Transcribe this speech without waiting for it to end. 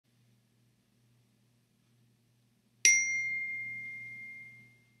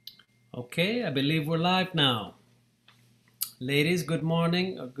Okay, I believe we're live now. Ladies, good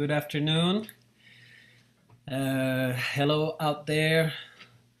morning or good afternoon. Hello out there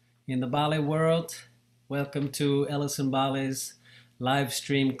in the ballet world. Welcome to Ellison Ballet's live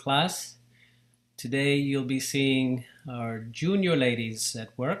stream class. Today you'll be seeing our junior ladies at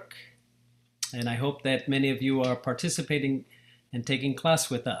work, and I hope that many of you are participating and taking class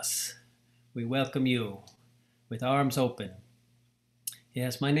with us. We welcome you with arms open.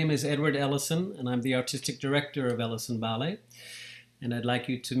 Yes, my name is Edward Ellison, and I'm the Artistic Director of Ellison Ballet. And I'd like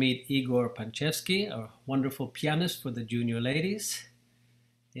you to meet Igor Panchevsky, our wonderful pianist for the junior ladies.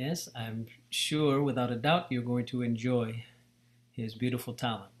 Yes, I'm sure, without a doubt, you're going to enjoy his beautiful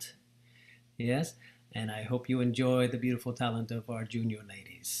talent. Yes, and I hope you enjoy the beautiful talent of our junior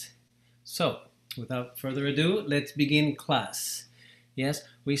ladies. So, without further ado, let's begin class. Yes,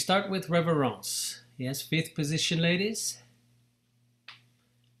 we start with reverence. Yes, fifth position, ladies.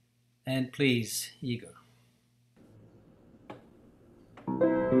 And please, Igor.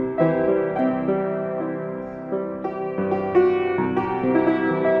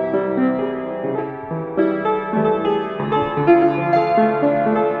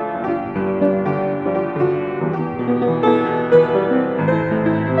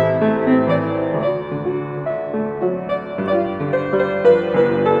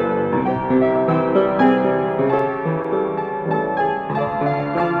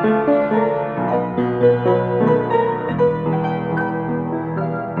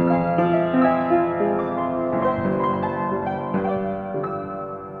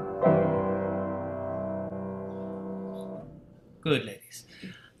 Good, ladies.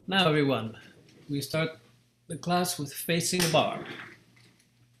 Now, everyone, we start the class with facing the bar.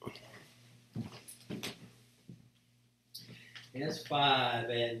 Yes, 5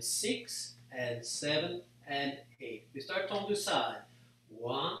 and 6 and 7 and 8. We start tendu side.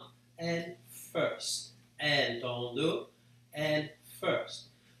 1 and first. And tendu and first.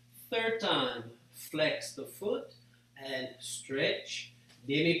 Third time, flex the foot and stretch.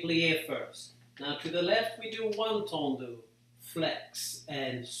 Demi-plie first. Now to the left, we do one tendu. Flex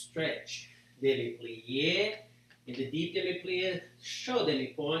and stretch. Demi-plie. In the deep demi-plie, show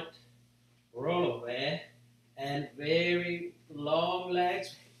demi-point. Roll away. And very long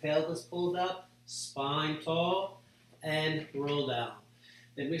legs, pelvis pulled up, spine tall, and roll down.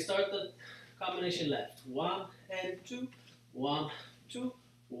 Then we start the combination left. 1 and 2, 1, 2,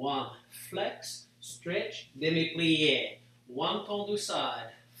 1. Flex, stretch, demi-plie. One tendu side,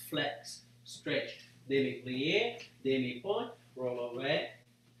 flex, stretch, demi-plie, demi-point, roll away,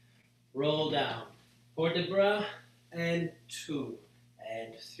 roll down. Port de bras, and 2,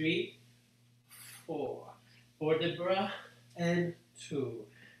 and 3, 4. Port de bras, and 2,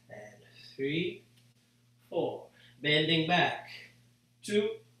 and 3, 4. Bending back, 2,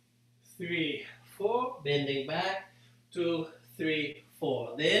 3, 4. Bending back, 2, 3,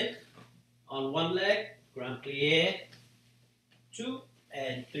 4. Then, on one leg, grand plie, 2,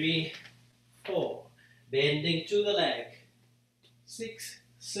 and 3, 4. Bending to the leg, 6,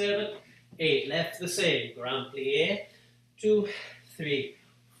 7, 8. Left the same, grand plie, 2, 3,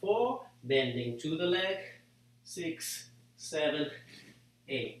 4. Bending to the leg, 6, 7,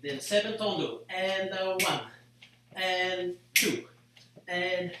 8. Then 7 tendu, and 1, and 2,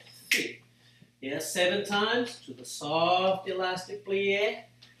 and 3. Yes, 7 times to the soft elastic plie,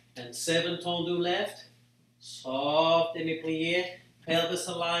 and 7 tendu left, soft demi-plie, pelvis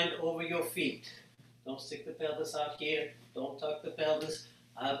aligned over your feet. Don't stick the pelvis out here, don't tuck the pelvis,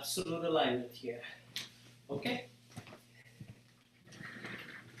 absolute alignment here. Okay?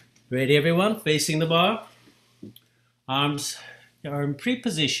 Ready, everyone? Facing the bar. Arms are in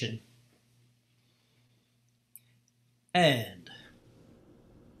pre-position. And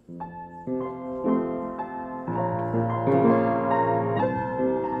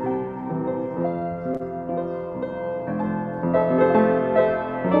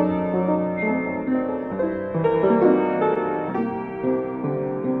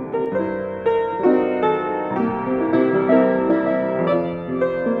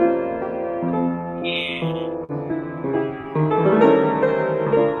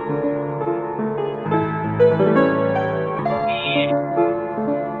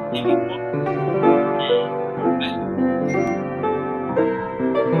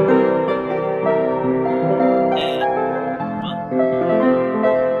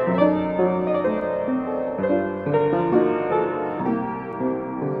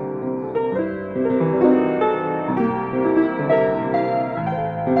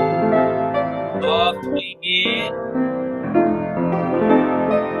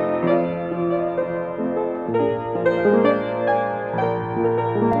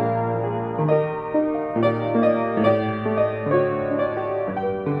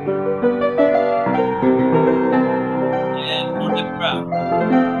Shoulders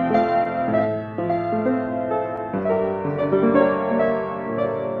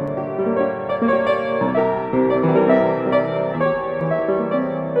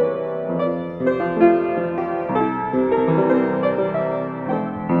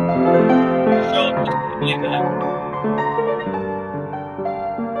slightly back.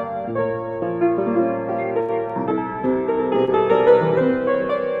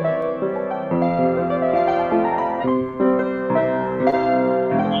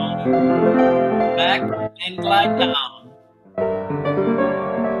 Back and glide down.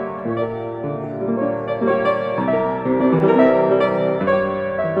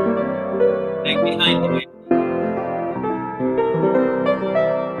 Leg behind the hip.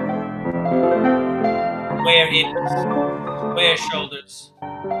 Square hips. Square shoulders.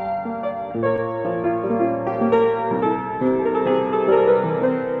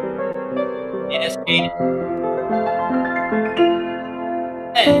 Yes, 8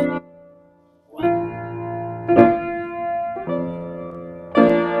 and 1.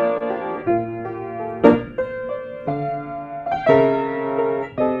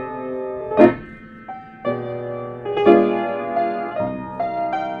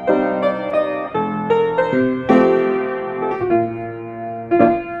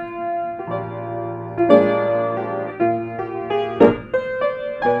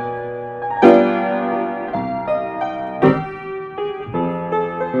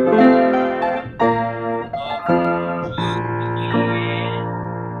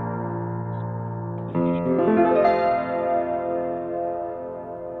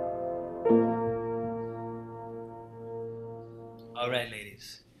 All right,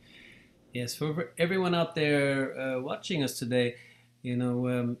 ladies. Yes, for everyone out there watching us today, you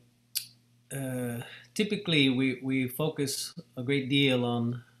know, typically we focus a great deal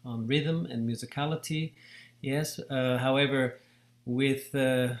on rhythm and musicality. Yes, however, with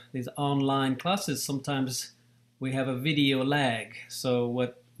these online classes, sometimes we have a video lag.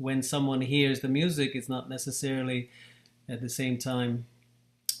 So when someone hears the music, it's not necessarily at the same time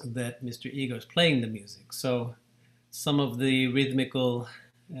that Mr. Igor is playing the music. So some of the rhythmical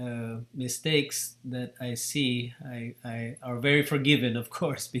mistakes that I see I are very forgiven, of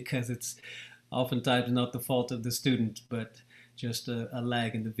course, because it's oftentimes not the fault of the student, but just a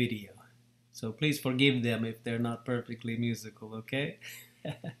lag in the video. So please forgive them if they're not perfectly musical, okay?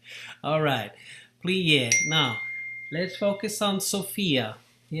 All right, plie. Now, let's focus on Sophia.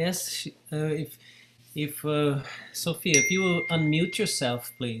 Yes, if Sophia, if you will unmute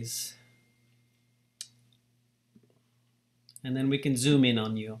yourself, please, and then we can zoom in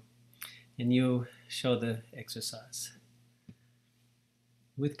on you, and you show the exercise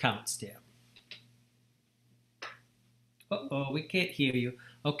with counts there. Uh-oh, we can't hear you.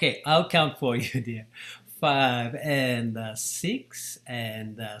 Okay, I'll count for you, dear. 5 and 6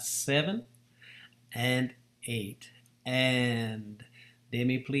 and 7 and 8 and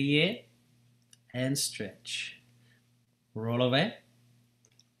demi-plie and stretch. Roll over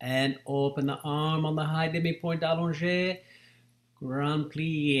and open the arm on the high demi-point allongé. Grand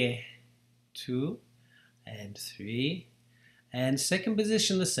plie. 2 and 3 and second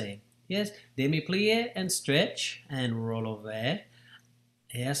position the same. Yes, demi-plie and stretch and roll over.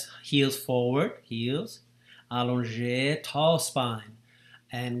 Yes, heels forward, heels, allongé, tall spine,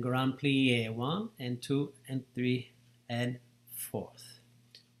 and grand plie. 1 and 2 and 3 and 4th.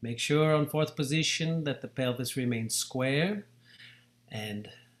 Make sure on 4th position that the pelvis remains square and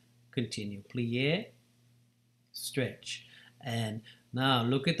continue. Plie, stretch, and now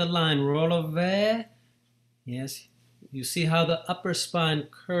look at the line. Roll over. Yes, you see how the upper spine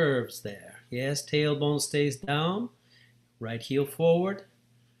curves there. Yes, tailbone stays down. Right heel forward.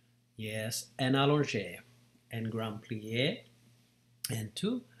 Yes, and allongé. And grand plie. And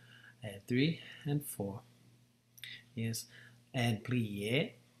 2, and 3, and 4. Yes, and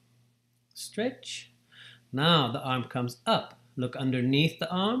plie. Stretch. Now the arm comes up. Look underneath the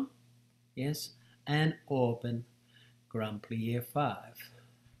arm. Yes, and open. Grand plie. 5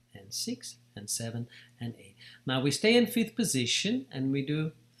 and 6 and 7 and 8. Now we stay in 5th position and we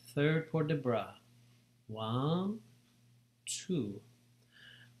do third port de bras. 1, 2,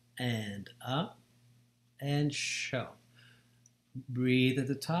 and up and show. Breathe at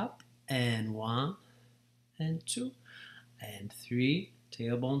the top and 1 and 2 and 3.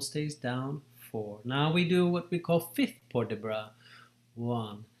 Tailbone stays down. 4. Now we do what we call 5th port de bras.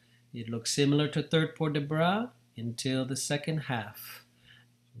 1. It looks similar to third port de bras until the second half.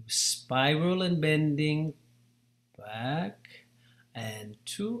 Spiral and bending back and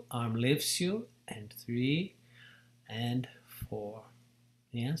 2. Arm lifts you and 3 and 4.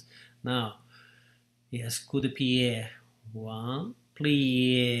 Yes. Now, yes, coup de pied. 1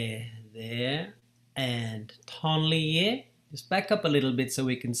 plie there, and tablier. Just back up a little bit so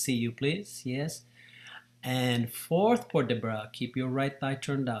we can see you, please. Yes. And fourth port de bras. Keep your right thigh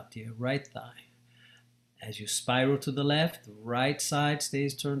turned out here. Right thigh. As you spiral to the left, the right side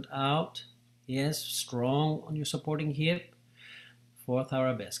stays turned out. Yes, strong on your supporting hip. Fourth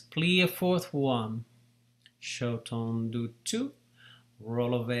arabesque. Plie fourth one. Chaud tendu 2.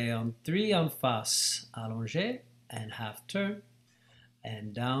 Relevé on 3 en face. Allongé and half turn.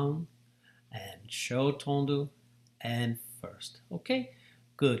 And down. And chaud tendu. And first. Okay?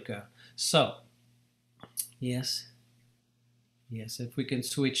 Good, girl. So, yes. Yes, if we can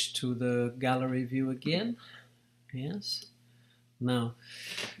switch to the gallery view again. Yes. Now,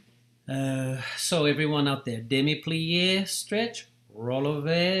 so everyone out there, demi-plié, stretch,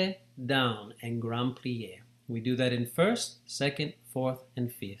 relevé, down, and grand plié. We do that in first, second, fourth,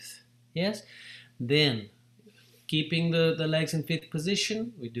 and fifth. Yes. Then, keeping the legs in fifth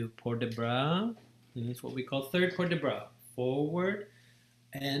position, we do port de bras. And it's what we call third port de bras. Forward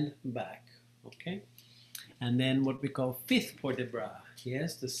and back. Okay. And then what we call fifth port de bras.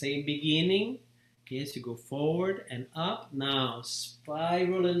 Yes, the same beginning. Yes, you go forward and up. Now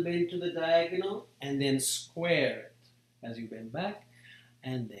spiral and bend to the diagonal, and then square it as you bend back,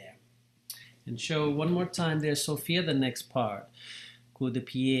 and there. And show one more time there, Sophia, the next part. Coup de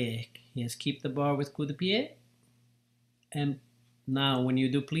pied. Yes, keep the bar with coup de pied. And now when you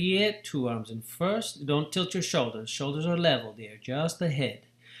do plié, 2 arms in first. Don't tilt your shoulders. Shoulders are level there, just the head.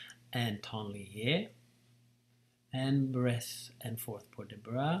 And tablier. And breath, and fourth port de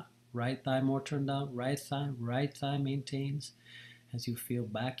bras. Right thigh more turned out, right thigh maintains as you feel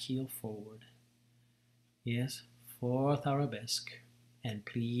back heel forward. Yes, fourth arabesque. And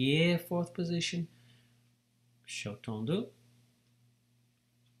plié, fourth position. Chaud tendu.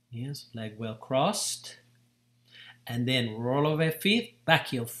 Yes, leg well crossed. And then roll over feet, back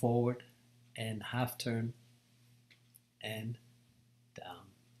heel forward, and half turn, and down.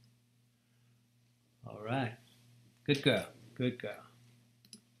 All right. Good girl, good girl.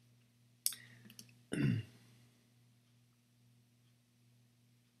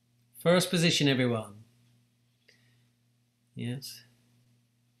 First position, everyone. Yes.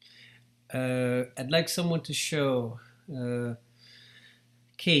 I'd like someone to show.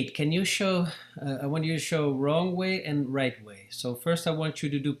 Kate, can you show? I want you to show wrong way and right way. So first, I want you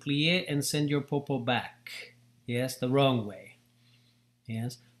to do plié and send your popo back. Yes, the wrong way.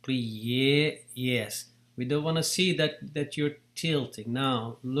 Yes, plié. Yes. We don't want to see that you're tilting.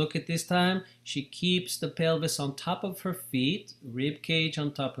 Now, look at this time. She keeps the pelvis on top of her feet, rib cage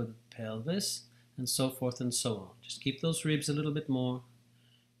on top of the pelvis, and so forth and so on. Just keep those ribs a little bit more.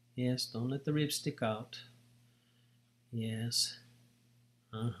 Yes, don't let the ribs stick out. Yes.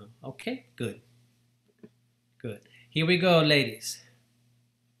 Okay, good. Good. Here we go, ladies.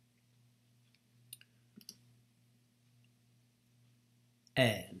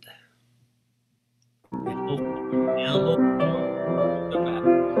 And elbow forward, shoulder back.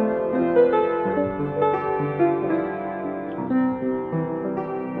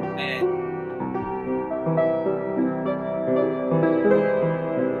 And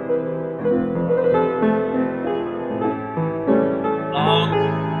long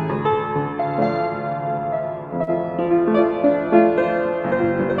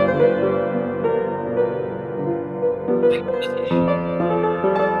position.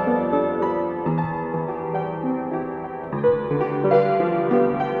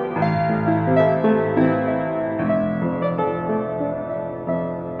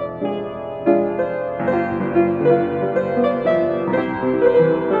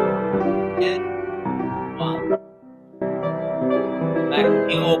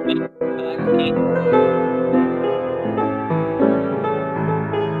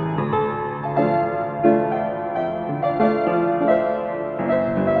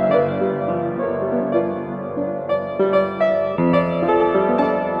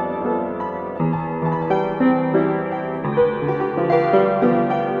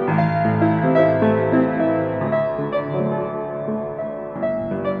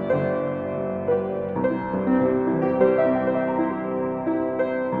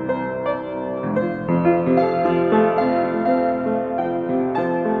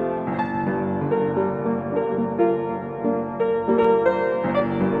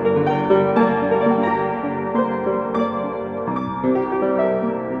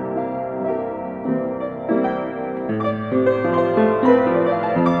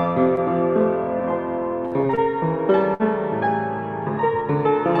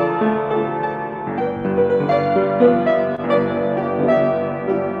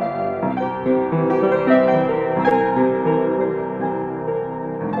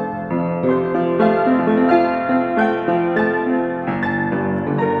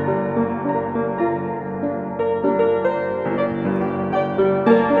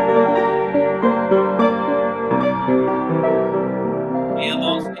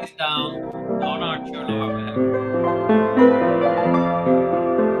 face down. Don't arch your lower back.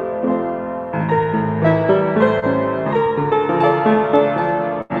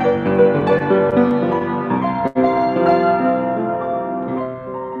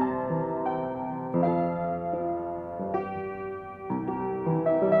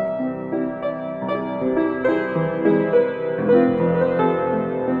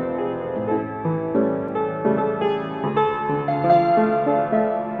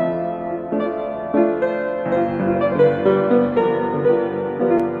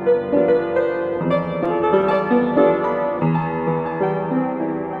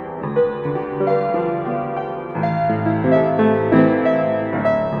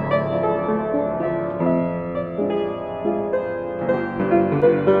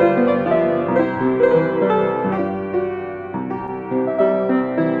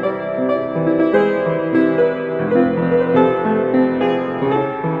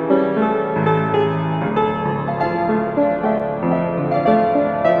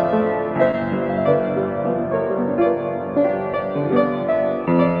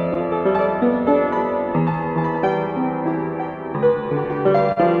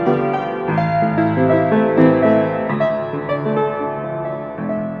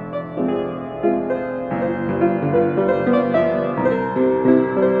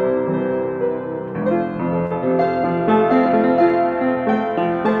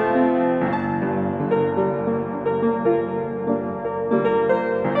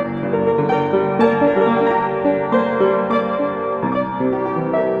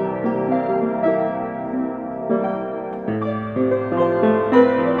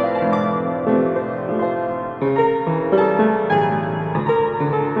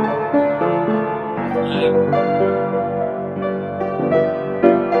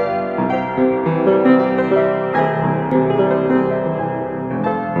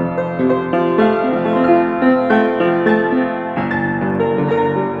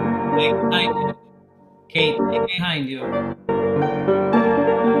 Behind you. Kate, behind you. Don't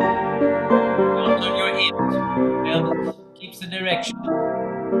turn your hips. Pelvis keeps the direction.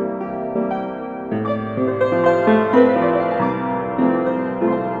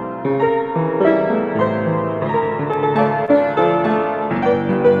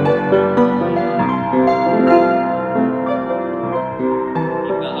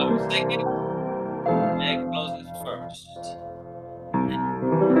 Our second leg closes first.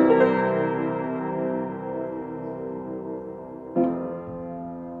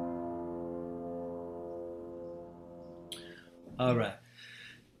 All right.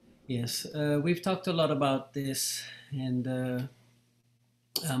 Yes, we've talked a lot about this, and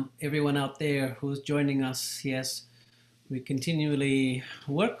everyone out there who's joining us, yes, we continually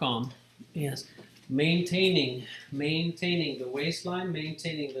work on, yes, maintaining the waistline,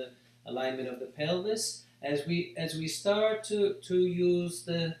 maintaining the alignment of the pelvis as we start to use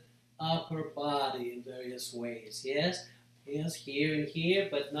the upper body in various ways. Yes, yes, here and here,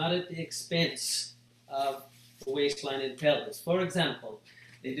 but not at the expense of the waistline and pelvis. For example,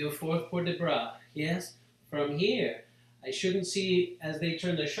 they do fourth port de bras. Yes, from here, I shouldn't see, as they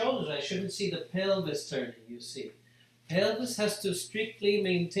turn the shoulders, I shouldn't see the pelvis turning, you see. Pelvis has to strictly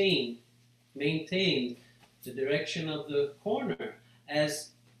maintain the direction of the corner as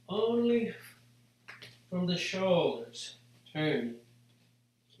only from the shoulders turning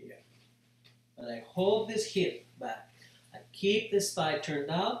here. But I hold this hip back. I keep this thigh turned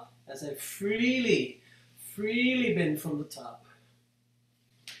out as I freely bend from the top.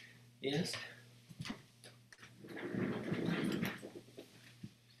 Yes?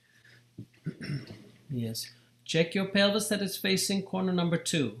 Yes. Check your pelvis that is facing corner number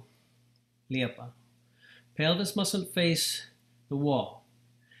 2. Liepa. Pelvis mustn't face the wall.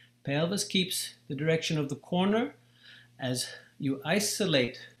 Pelvis keeps the direction of the corner as you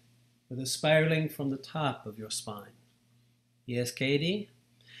isolate with a spiraling from the top of your spine. Yes, Katie?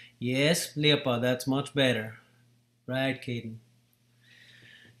 Yes, Liepa, that's much better. Right, Katie?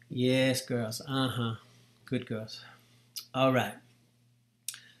 Yes, girls. Good girls. All right.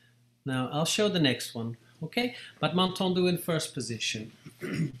 Now, I'll show the next one. Okay? But m'entends-tu in first position.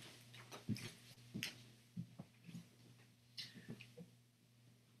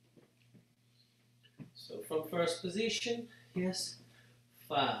 So from first position, yes,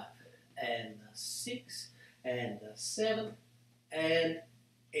 5 and 6 and 7 and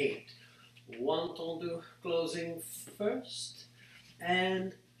 8. M'entends-tu closing first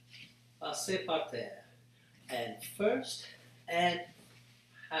and passer par terre. And first and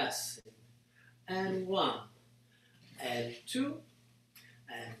passing. And 1 and 2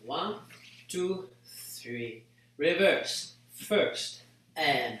 and 1, 2, 3. Reverse. First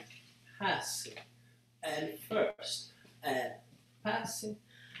and passing, and first, and passing,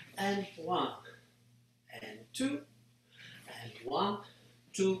 and 1, and 2, and 1,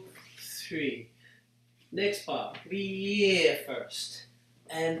 2, 3. Next part, plie first,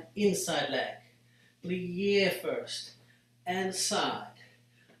 and inside leg, plie first, and side,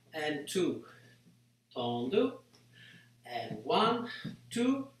 and 2, tendu, and 1,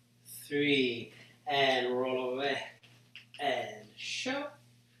 2, 3, and roll away, and show,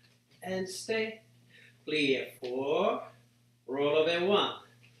 and stay, plie 4, roll away 1,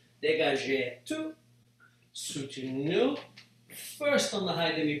 dégagez 2, soutenu, first on the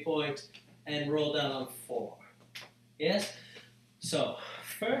high demi-point, and roll down on 4. Yes? So,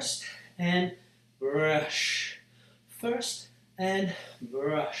 first and brush. First and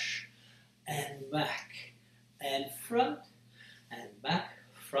brush. And back. And front. And back.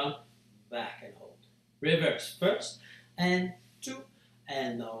 Front. Back. And hold. Reverse. First and 2.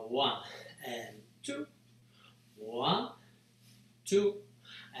 And 1. And 2. 1. 2.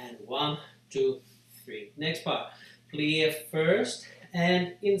 And 1, 2, 3. Next part. Plie first.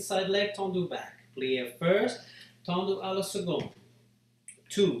 And inside leg, tendu back. Plie first, tendu à la seconde.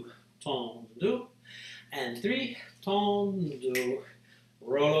 2, tendu. And 3, tendu.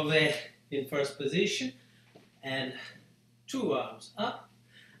 Roll away in first position. And 2 arms up.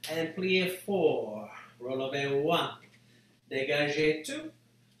 And plie 4. Roll away 1. Dégagez 2.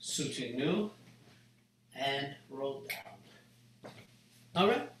 Soutenu. And roll down. All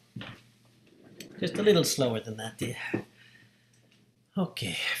right? Just a little slower than that, dear.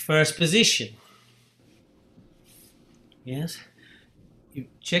 Okay, first position. Yes. You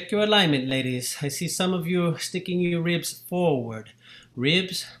check your alignment, ladies. I see some of you sticking your ribs forward.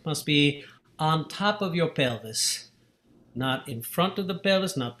 Ribs must be on top of your pelvis. Not in front of the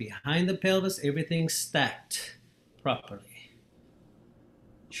pelvis, not behind the pelvis. Everything stacked properly.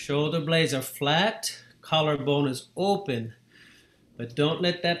 Shoulder blades are flat. Collarbone is open. But don't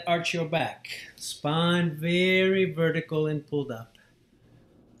let that arch your back. Spine very vertical and pulled up.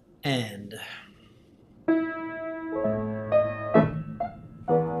 And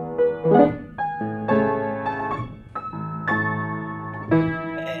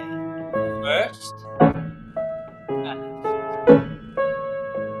first,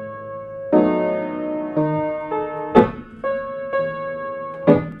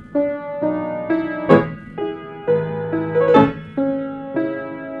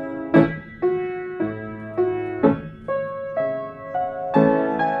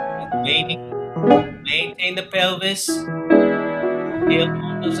 maintain the pelvis.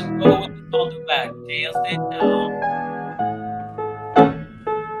 Tailbone doesn't go with the shoulder back. Tail stays down.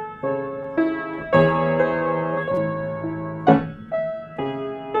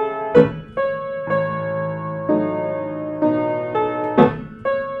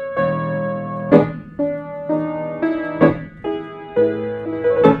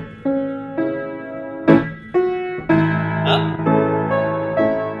 Up.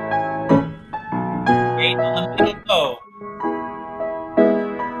 Weight on the middle toe.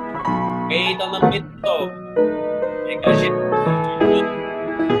 Weight on the middle toe. Dégagez.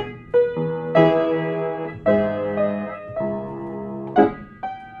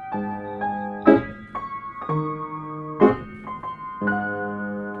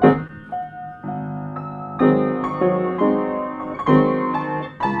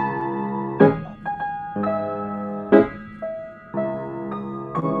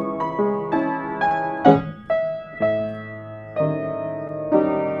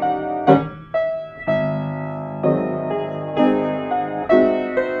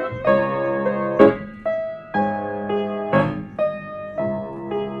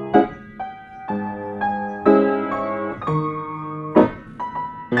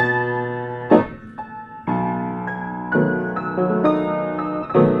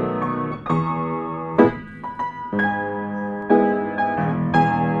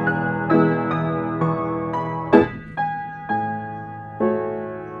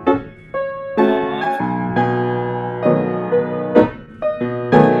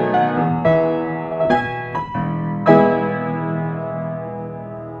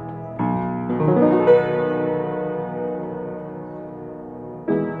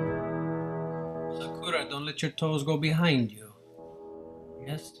 Sakura, don't let your toes go behind you.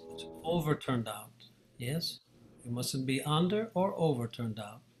 Yes, it's over turned out. Yes, you mustn't be under or over turned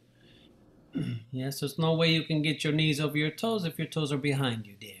out. Yes, there's no way you can get your knees over your toes if your toes are behind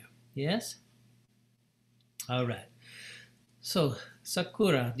you, dear. Yes? All right. So,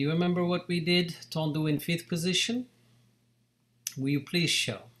 Sakura, do you remember what we did? Tendu in fifth position? Will you please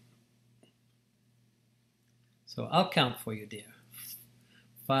show? So I'll count for you, dear.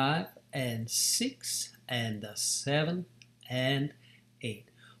 5 and 6 and 7 and 8.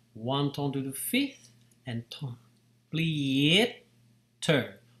 One tendu to fifth and plié,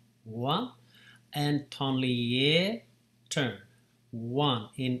 turn. 1 and tendu, turn. 1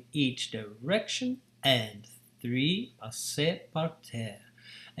 in each direction and 3 passé par terre.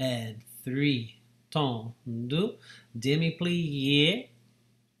 And 3 tendu, demi-plié,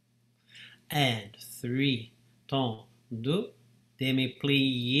 and 3 tendu,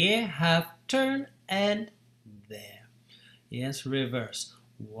 demi-plié, half turn, and there. Yes, reverse.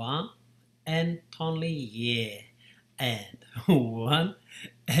 1 and tendu, and 1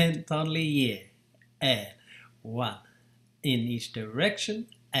 and tendu, and 1 in each direction,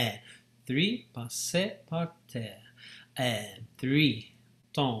 and 3 passé par terre, and 3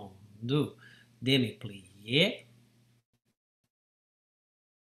 tendu, demi-plié,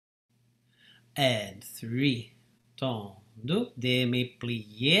 and 3 tendu,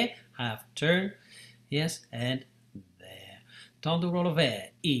 demi-plié, half turn, yes, and there. Tendu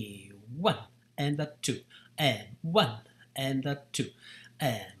relevé, et 1 and the 2, and 1 and the 2,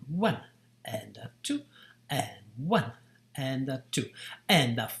 and 1 and the 2, and 1 and the 2,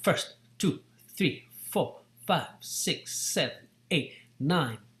 and the first 2, 3, 4, 5, 6, 7, 8,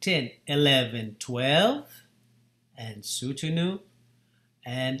 9, 10, 11, 12, and soutenu,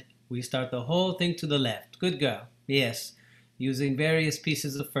 and we start the whole thing to the left. Good girl. Yes, using various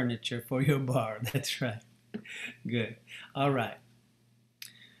pieces of furniture for your bar. That's right. Good. All right.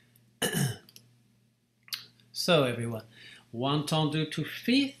 So everyone, one tendu to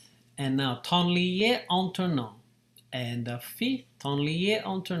fifth, and now ton lié en tournant, and the fifth ton lié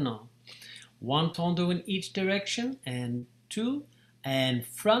en tournant. One tendu in each direction, and 2, and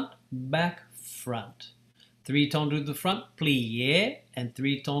front, back, front. 3 tendu to the front, plié, and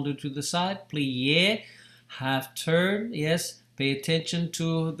 3 tendu to the side, plié, half turn, yes, pay attention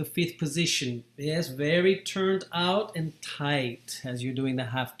to the fifth position, yes, very turned out and tight as you're doing the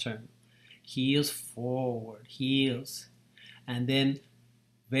half turn. Heels forward, heels, and then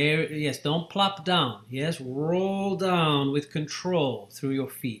yes, don't plop down, yes, roll down with control through your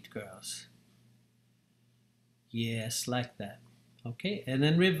feet, girls. Yes, like that. Okay, and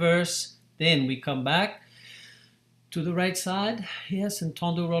then reverse, then we come back to the right side, yes, and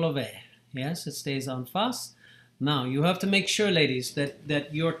tendu relevé. Yes, it stays on fast. Now, you have to make sure, ladies,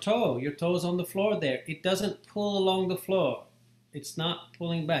 that your toe's on the floor there. It doesn't pull along the floor. It's not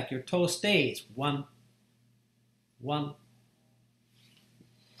pulling back. Your toe stays. 1, 1.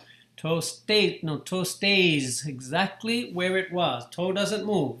 Toe stays exactly where it was. Toe doesn't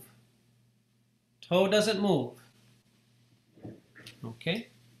move. Toe doesn't move. Okay?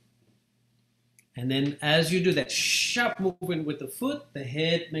 And then as you do that sharp movement with the foot, the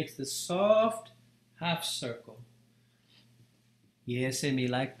head makes the soft half circle. Yes, Amy,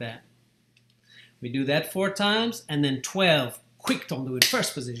 like that. We do that 4 times, and then 12. Quick tendu in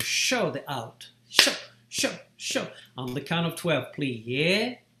first position. Show the out. Show, show, show. On the count of 12,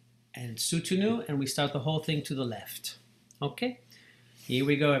 plié and soutenu, and we start the whole thing to the left. Okay? Here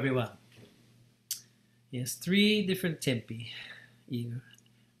we go, everyone. Yes, 3 different tempi. Here.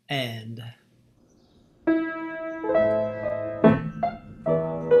 And...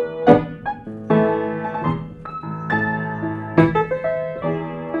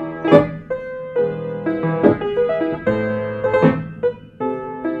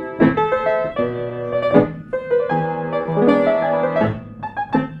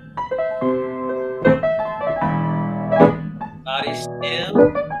 body still.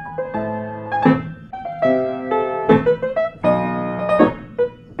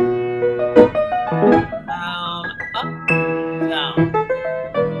 Down, up, down.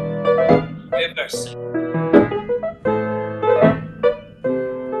 Reversing.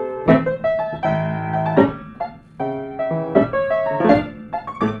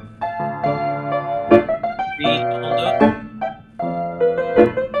 Three tendu.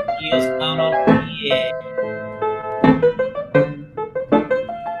 Heels down on plié.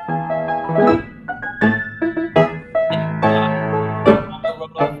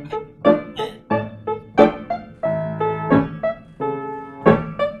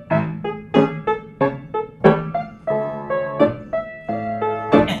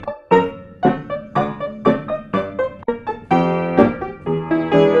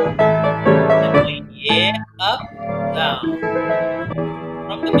 Yeah, up, down.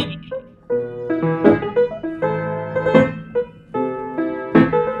 From the beginning.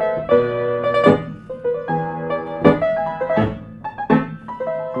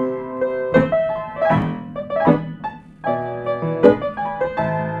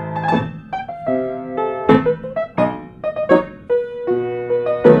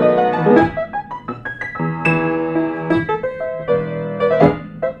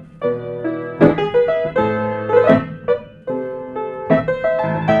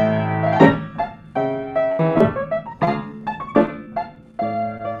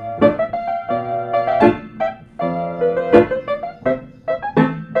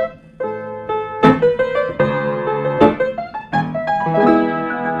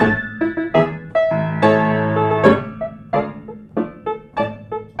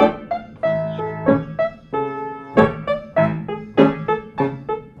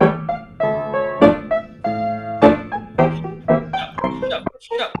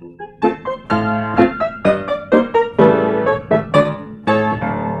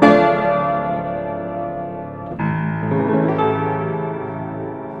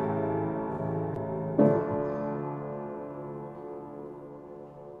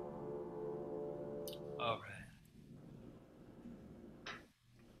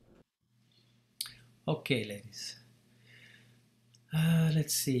 Okay, ladies.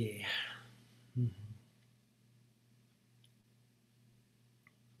 Let's see.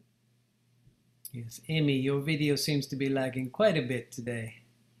 Yes, Amy, your video seems to be lagging quite a bit today.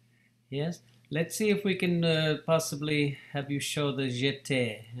 Yes, let's see if we can possibly have you show the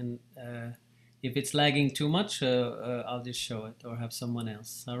jeté, and if it's lagging too much, I'll just show it or have someone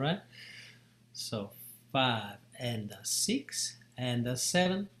else. All right. So 5 and a 6 and a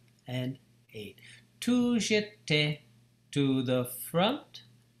 7 and 8. 2 jeté to the front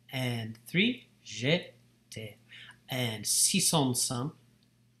and 3 jeté and 6 ensemble.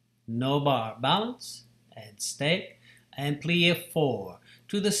 No bar, balance and stay and plie 4.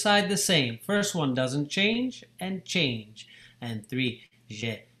 To the side the same. First one doesn't change and change. And 3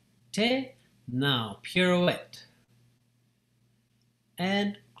 jeté. Now pirouette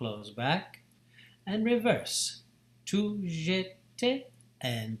and close back and reverse. 2 jeté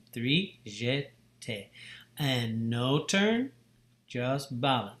and 3 jeté. And no turn, just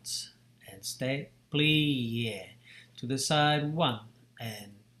balance and stay plie. To the side 1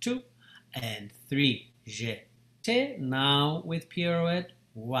 and 2 and 3 jeté. Now with pirouette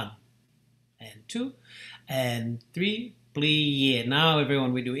 1 and 2 and 3 plie. Now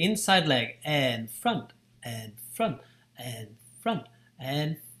everyone, we do inside leg and front and front and front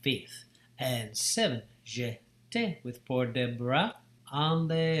and fifth and 7 jeté with port de bras en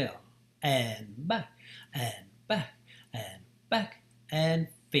dehors and back and back and back and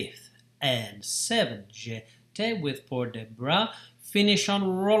fifth and 7 jeté with port de bras. Finish on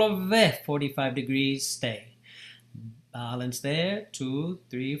relevé 45 degrees, stay. Balance there, 2,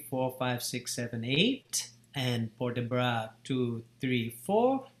 3, 4, 5, 6, 7, 8. And port de bras, 2, 3,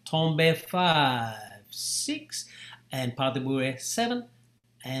 4. Tombe 5, 6. And pas de bourrée 7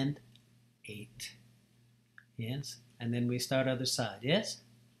 and 8. Yes, and then we start other side, yes?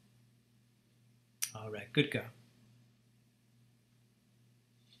 All right, good girl.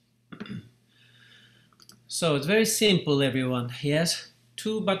 So it's very simple, everyone, yes?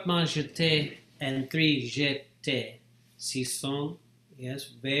 2 battements jetés and 3 jetés. 6 on, yes,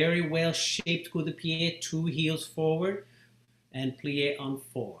 very well shaped coup de pied, 2 heels forward and plie on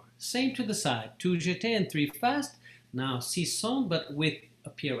 4. Same to the side, 2 jetés and 3 fast. Now 6 on, but with a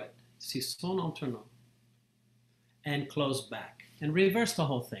pirouette. 6 on en tournant. And close back. And reverse the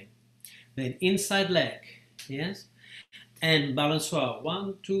whole thing. Then inside leg, yes? And balançoire,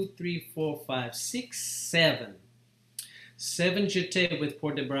 1, 2, 3, 4, 5, 6, 7. 7 jetés with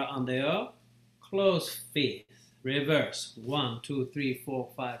port de bras en dehors. Close fifth. Reverse, 1, 2, 3, 4,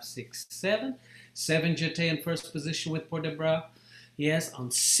 5, 6, 7. 7 jeté in first position with port de bras. Yes,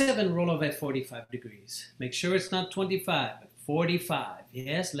 on 7 relevé 45 degrees. Make sure it's not 25, but 45.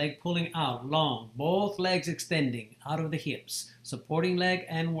 Yes, leg pulling out, long, both legs extending out of the hips. Supporting leg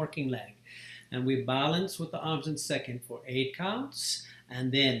and working leg. And we balance with the arms in second for 8 counts.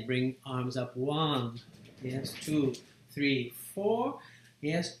 And then bring arms up 1, yes, 2, 3, 4.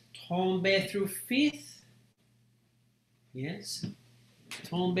 Yes, tombe through fifth. Yes,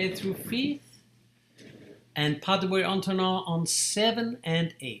 tombe through fifth, and pas de bourrée en tournant on 7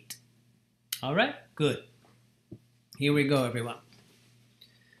 and 8. All right, good. Here we go, everyone.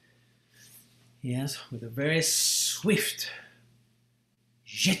 Yes, with a very swift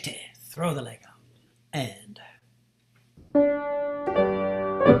jeté, throw the leg out, and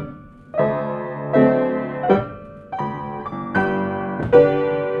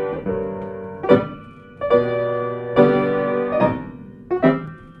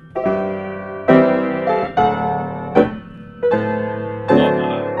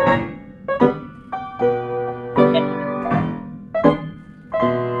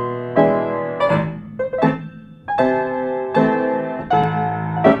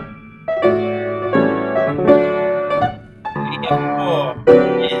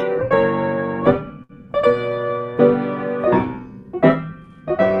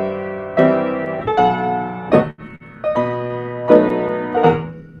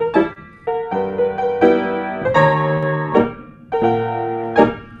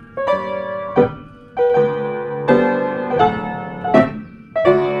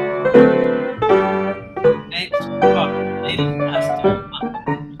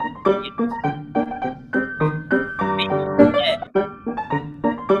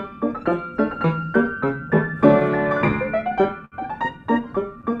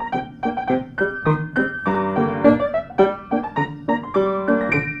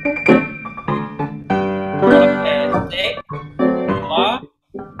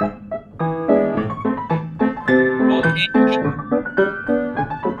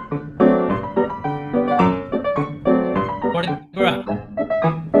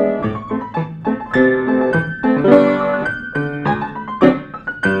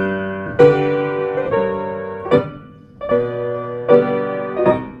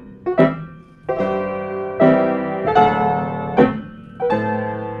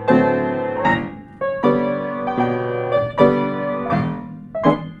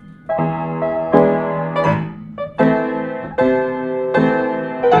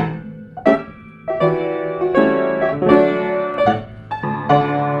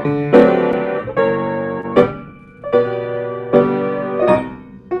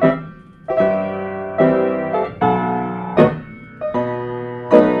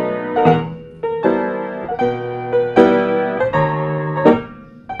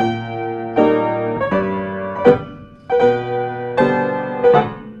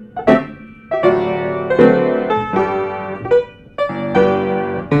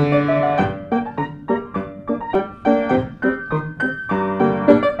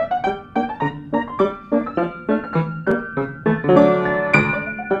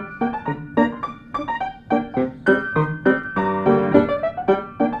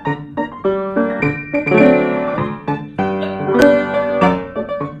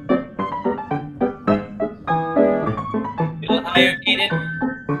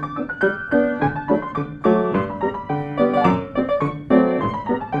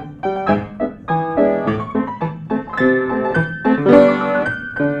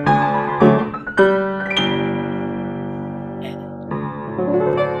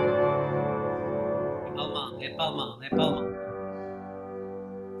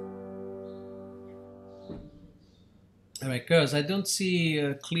Girls, I don't see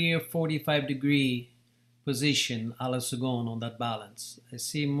a clear 45-degree position a la seconde on that balance. I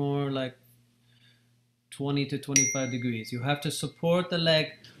see more like 20 to 25 degrees. You have to support the leg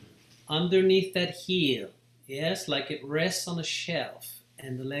underneath that heel. Yes, like it rests on a shelf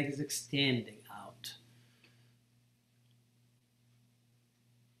and the leg is extending out.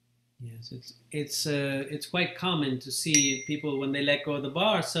 Yes, it's quite common to see people when they let go of the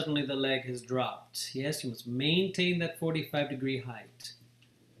bar, suddenly the leg has dropped. Yes, you must maintain that 45-degree height.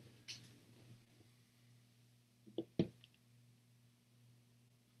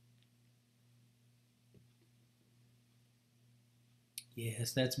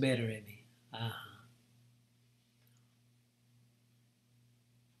 Yes, that's better, Emmy.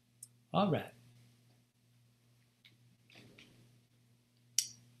 All right.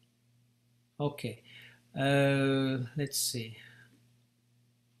 Okay. Let's see.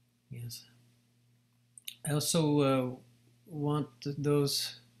 Yes. I also want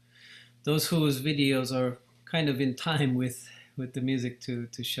those whose videos are kind of in time with the music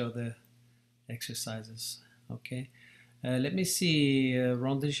to show the exercises. Okay. Let me see.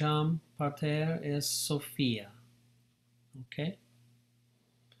 Rond de jambe par terre is Sophia. Okay.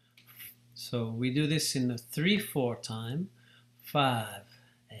 So we do this in a 3/4 time. 5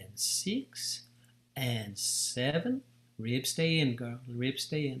 and 6 and 7. Ribs stay in, girl. Ribs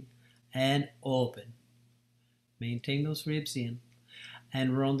stay in. And open. Maintain those ribs in.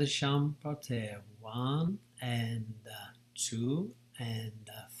 And rond de jambe par terre. 1 and 2 and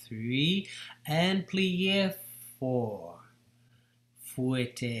 3. And plie 4.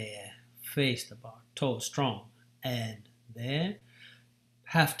 Fouetter. Face the bar. Toe strong. And there.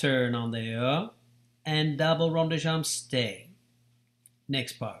 Half turn on the up. And double rond de jambe stay.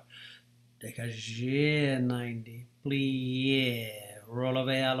 Next part. Dégager 90. Plier.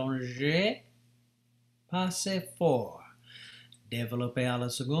 Relever allonger. Passer 4. Développer à la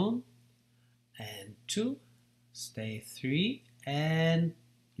seconde. And 2. Stay 3. And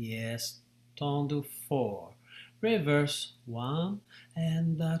yes, tendu 4. Reverse 1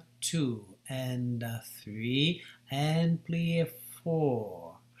 and 2 and 3 and plier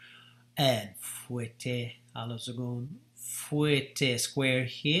 4. And fouetter à la seconde. Fouetter, square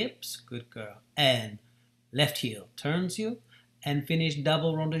hips, good girl. And left heel turns you and finish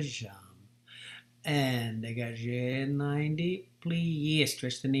double rond de jambe. And dégager 90, plier,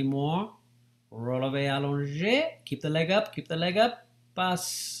 stretch the knee more. Relever, allonger, keep the leg up,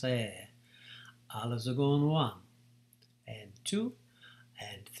 passer. À la seconde 1 and 2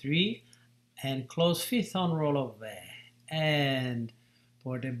 and 3 and close fifth on relever. And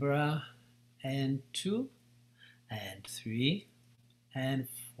port de bras and 2 and 3 and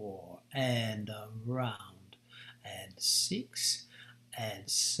 4 and around and 6 and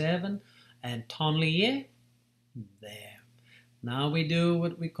 7 and tonlier. There. Now we do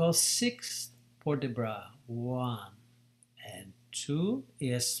what we call 6th port de bras. 1 and 2.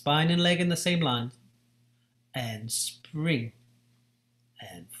 Yes, spine and leg in the same line. And spring.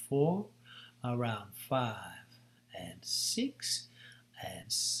 And 4. Around 5 and 6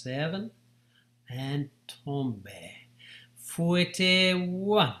 and 7 and tombe. Fouetter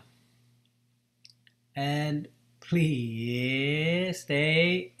 1 and plier,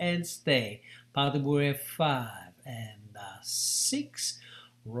 stay and stay. Pas de bourrée 5 and 6.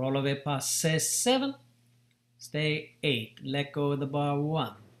 Relever, passer 7. Stay 8. Let go of the bar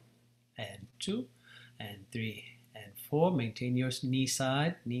 1 and 2 and 3 and 4. Maintain your knee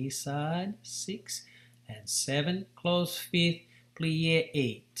side 6 and 7. Close fifth, plier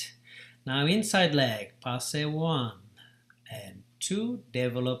 8. Now inside leg, passer 1 and 2.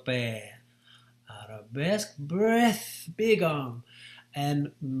 Développer. Arabesque, breath, big arm.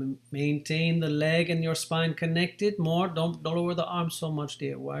 And maintain the leg and your spine connected more. Don't lower the arm so much,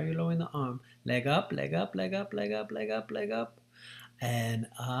 dear. Why are you lowering the arm? Leg up, leg up, leg up, leg up, leg up, leg up. And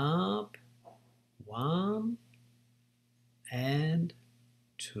up. 1 and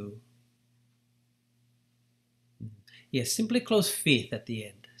 2. Yes, simply close fifth at the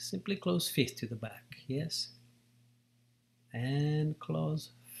end. Simply close fifth to the back. Yes. And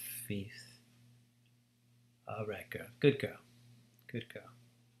close fifth. All right, girl. Good girl. Good girl.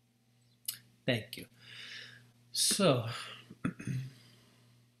 Thank you. So,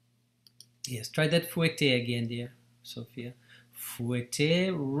 yes, try that fouetter again, dear Sophia.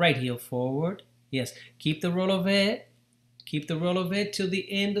 Fouetter, right heel forward. Yes, keep the relevé. Keep the relevé till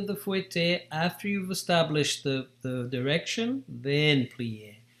the end of the fouetter. After you've established the direction, then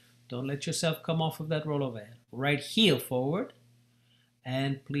plier. Don't let yourself come off of that relevé. Right heel forward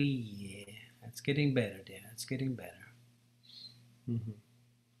and plier. That's getting better, dear. That's getting better.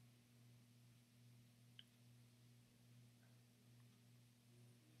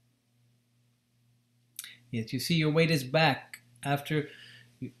 Yes, you see your weight is back. After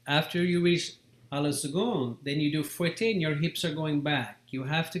you reach à la seconde, then you do fouetter and your hips are going back. You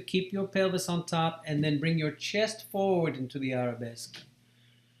have to keep your pelvis on top and then bring your chest forward into the arabesque.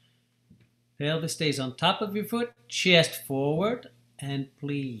 Pelvis stays on top of your foot, chest forward, and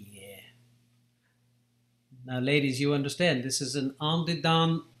plie. Now, ladies, you understand this is an en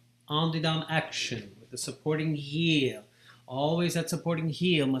dedans action with the supporting heel. Always that supporting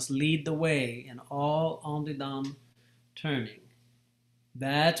heel must lead the way in all en dedans turning.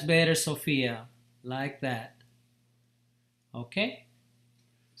 That's better, Sophia. Like that. Okay?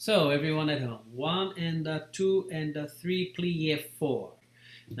 So, everyone at home. 1 and 2 and 3, plie 4.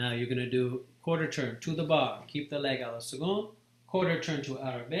 Now you're going to do quarter turn to the bar. Keep the leg à la seconde. Quarter turn to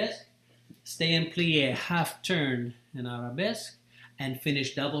arabesque. Stay in plie, half turn in arabesque. And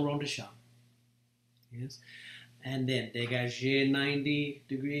finish double rond de chambre. Yes? And then dégager 90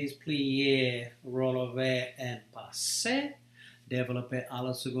 degrees, plier, relever, and passer. Développer à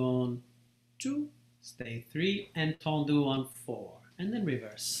la seconde, 2, stay 3, and tendu on 4. And then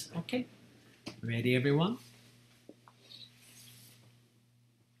reverse. Okay? Ready, everyone?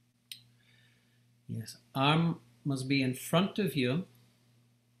 Yes, arm must be in front of you.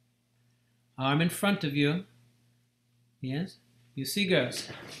 Arm in front of you. Yes? You see, girls,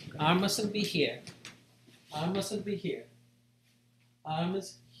 arm mustn't be here. Arm mustn't be here. Arm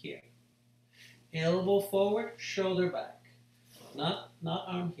is here. Elbow forward, shoulder back. Not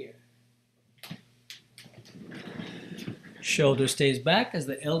arm here. Shoulder stays back as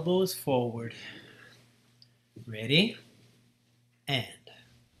the elbow is forward. Ready? And.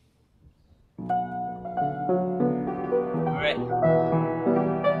 All right.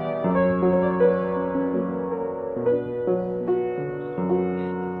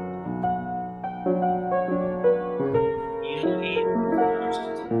 Heel lead first.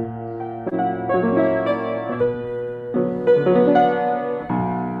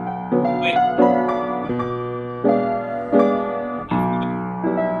 Quick.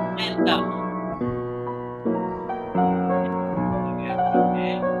 And up. Again.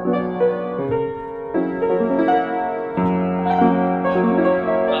 Okay.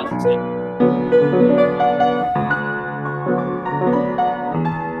 Passing.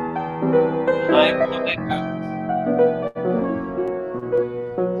 High relevé, girls.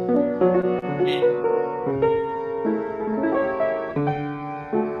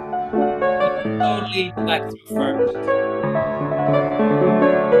 And toe lead back through first.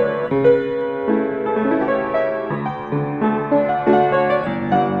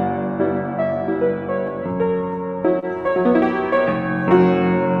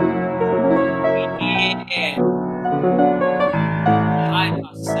 Yeah. High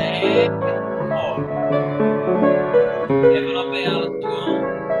passé. 4. Développé à la seconde.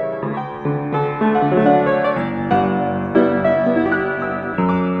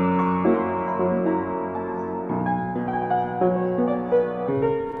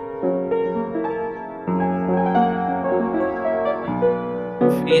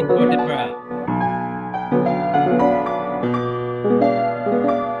 Feet for the brow.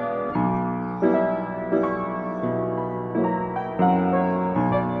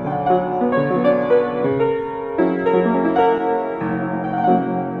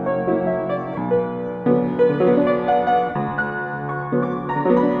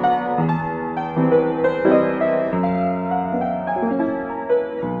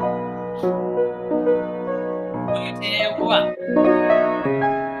 Fouetter 1.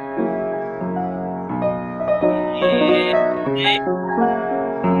 Yeah.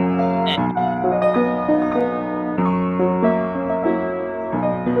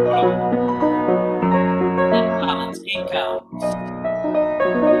 And balance 8 counts.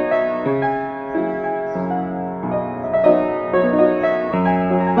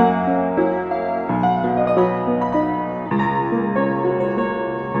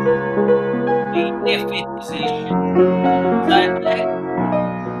 Plie feet position. Side leg.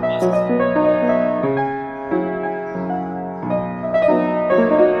 Passé.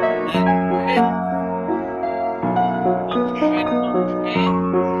 And twist. Penché, penché.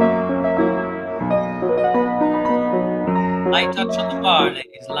 Light touch on the bar,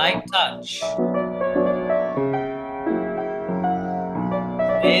 ladies. Light touch.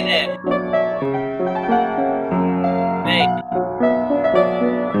 Stay there. Make.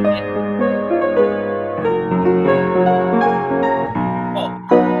 Oh.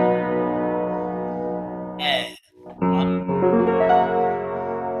 And 1.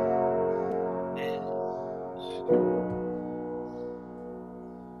 And.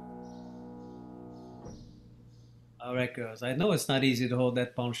 All right, girls. I know it's not easy to hold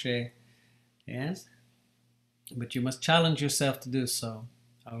that penché. Yes? but you must challenge yourself to do so.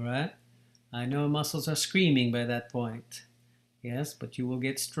 All right? I know muscles are screaming by that point. Yes, but you will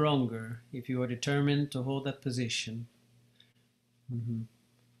get stronger if you are determined to hold that position. Mm-hmm.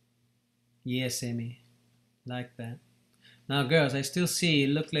 Yes, Amy, like that. Now, girls, I still see,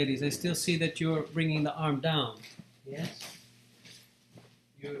 look, ladies, I still see that you're bringing the arm down. Yes?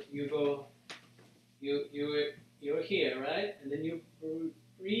 You go, you're here, right? And then you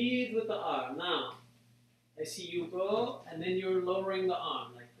breathe with the arm. Now, I see you go, and then you're lowering the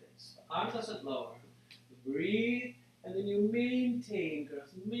arm like this. The arm doesn't lower. You breathe, and then you maintain, girls.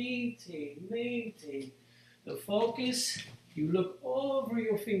 Maintain, maintain. The focus, you look over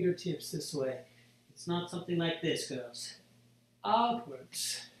your fingertips this way. It's not something like this, girls.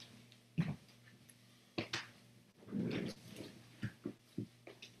 Outwards.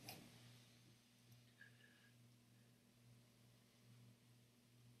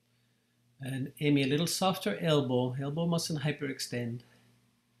 And Amy, a little softer elbow. Elbow mustn't hyperextend.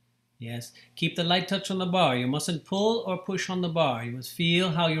 Yes. Keep the light touch on the bar. You mustn't pull or push on the bar. You must feel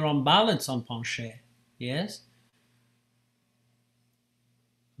how you're on balance on penché. Yes?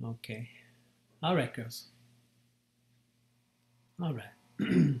 Okay. All right, girls. All right.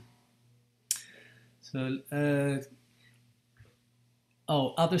 So,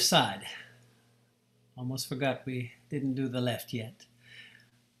 oh, other side. Almost forgot we didn't do the left yet.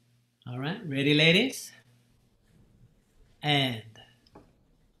 All right, ready, ladies? And.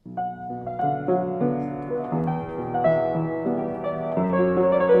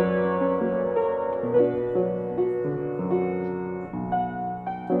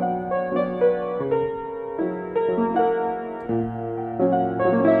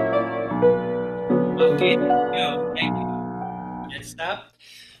 Okay, thank you. Let's stop.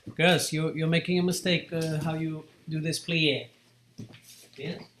 Girls, you're making a mistake how you do this plie.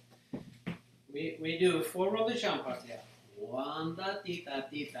 Yes? We do 4 roll the jump part there. 1, da, di, da,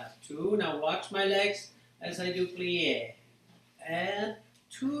 di, da. 2. Now watch my legs as I do plie. And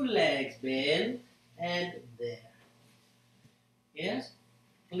 2 legs bend and there. Yes?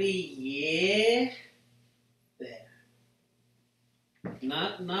 Plie. There.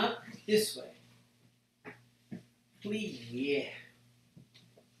 Not this way. Plie.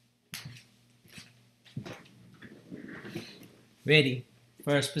 Ready?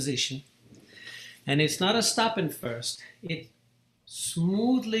 First position. And it's not a stop in first. It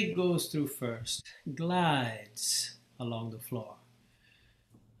smoothly goes through first. Glides along the floor.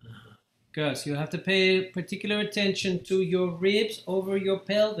 Girls, you have to pay particular attention to your ribs over your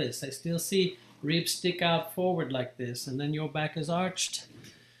pelvis. I still see ribs stick out forward like this. And then your back is arched.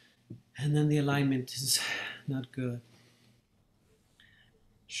 And then the alignment is not good.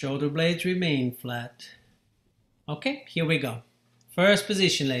 Shoulder blades remain flat. Okay, here we go. First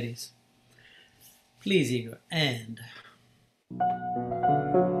position, ladies. Please, Igor. And.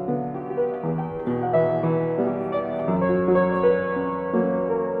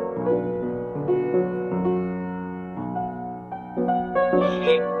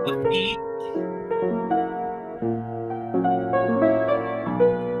 Shape the feet.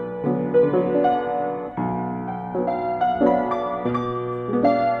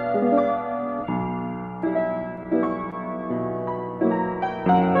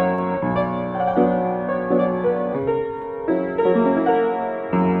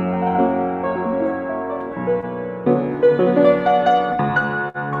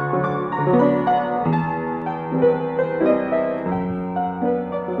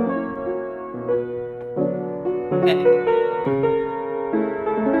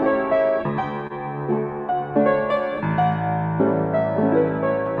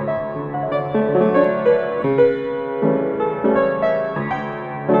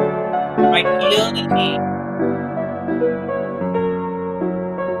 Right heel and knee.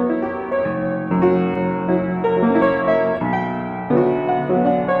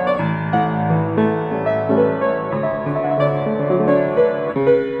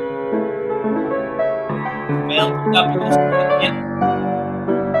 Belt up with the hip.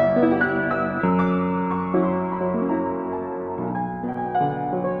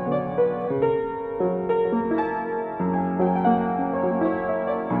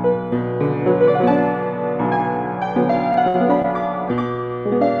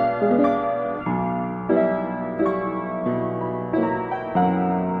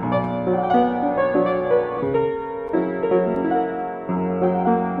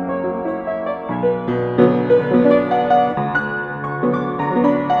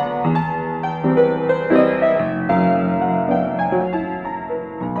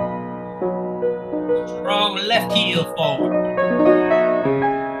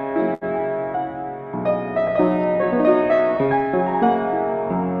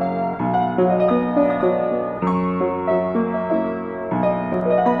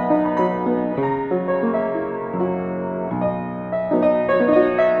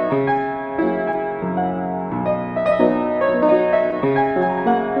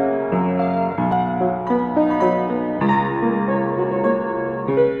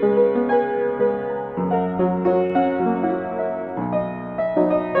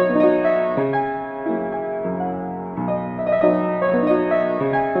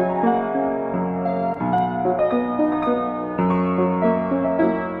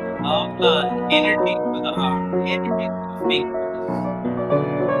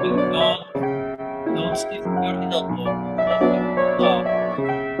 cross your elbow. Soft.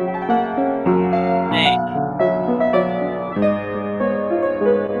 Stay.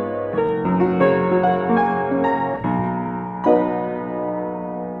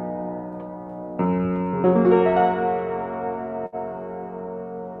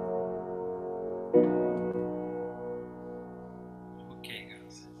 Okay,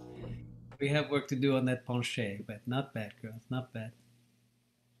 girls. We have work to do on that penché, but not bad, girls. Not bad.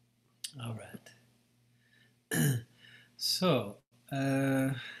 All right. So, uh,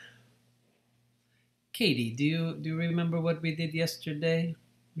 Katie, do you remember what we did yesterday?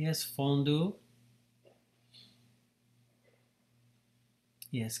 Yes, fondue.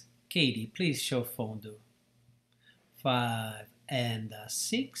 Yes, Katie, please show fondue. 5 and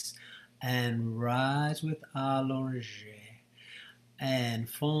 6, and rise with allongé, and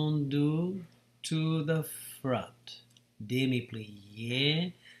fondue to the front.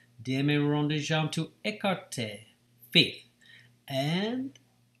 Demi-plié, demi-rond de jambe to écarté. 5th, and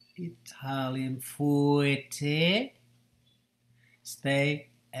Italian fouetté. Stay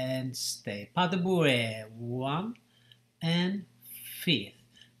and stay. Pas de bourrée. 1 and 5th.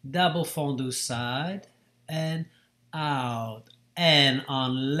 Double fondue side and out and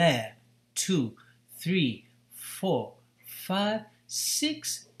on left. 2, 3, 4, 5,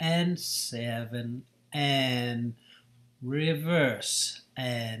 6 and 7 and reverse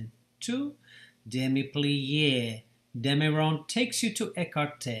and 2. Demi-plié. Demi-rond takes you to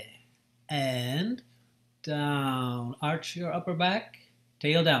écarté and down. Arch your upper back.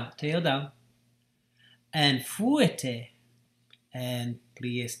 Tail down. And fouetté. And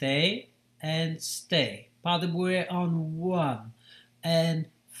plié, stay, and stay. Pas de bourrée on 1. And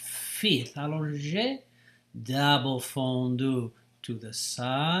 5th, allongé. Double fondue to the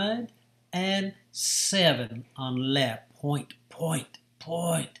side. And 7 on left. Point.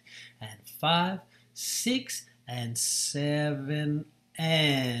 And 5, 6, and 7,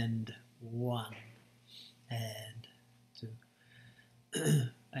 and 1. And 2.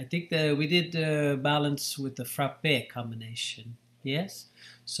 I think that we did balance with the frappe combination. Yes?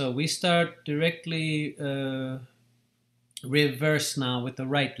 So we start directly reverse now with the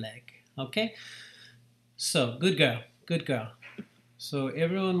right leg. Okay? So, good girl. So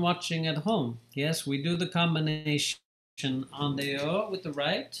everyone watching at home, yes, we do the combination en dehors with the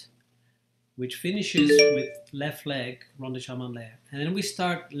right, which finishes with left leg, rond de jambe en l'air. And then we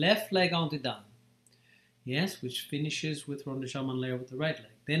start left leg en dedans. Yes, which finishes with rond de jambe en l'air with the right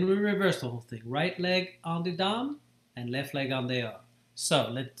leg. Then we reverse the whole thing. Right leg en dedans and left leg en dehors. So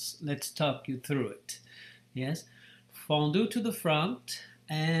let's talk you through it. Yes, fondue to the front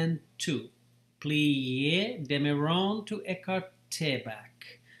and 2. Plié, demi-rond to écarté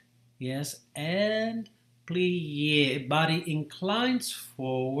back. Yes, and plié. Body inclines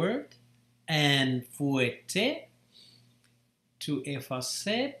forward and fouetté to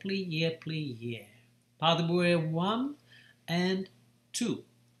effacer, plié. Pas de bourrée 1 and 2.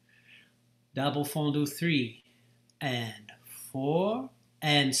 Double fondue 3 and 4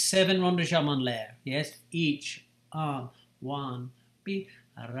 and 7 rond de jambe en l'air. Yes, each on 1, bi,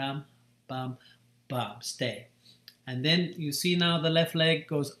 ram, bam, bam, stay. And then you see now the left leg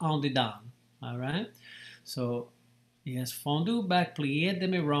goes en dedans. All right. So yes, fondue, back plié,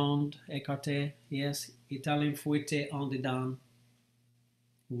 demi-rond, écarté. Yes, Italian fouetté en dedans.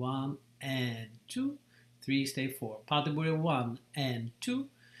 1 and 2. 3, stay 4. Pas de bourrée 1 and 2.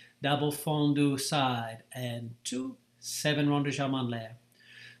 Double fondue side and 2. 7 rond de jambe en l'air.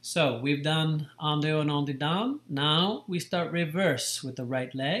 So we've done en dehors and en dedans. Now we start reverse with the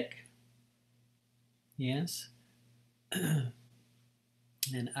right leg. Yes.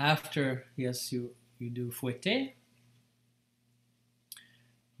 And after, yes, you do fouetté.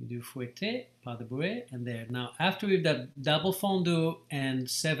 You do fouetté, pas de bourrée, and there. Now after we've done double fondue and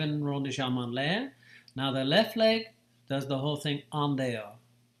 7 rond de jambe en l'air, now the left leg does the whole thing en dehors.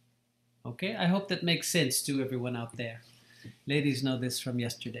 Okay, I hope that makes sense to everyone out there. Ladies know this from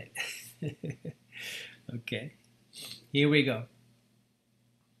yesterday. Okay, here we go.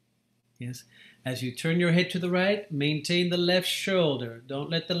 Yes, as you turn your head to the right, maintain the left shoulder. Don't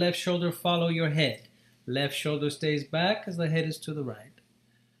let the left shoulder follow your head. Left shoulder stays back as the head is to the right.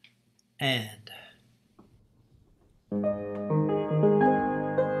 And and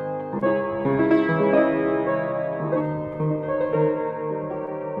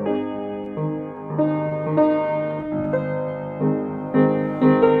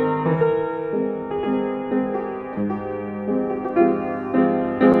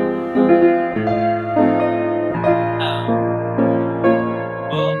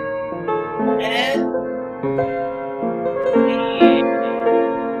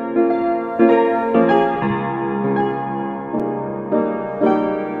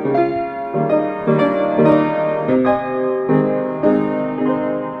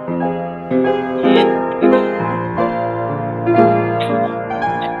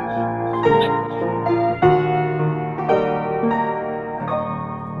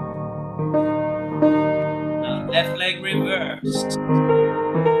reverse.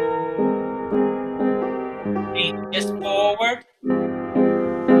 Feet just forward.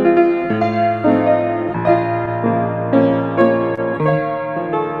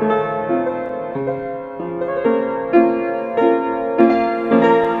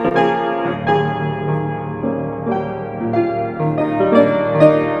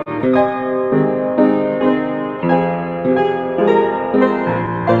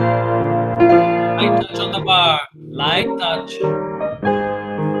 Light touch on the bar. Light touch.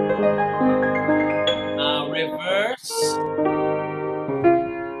 Now reverse.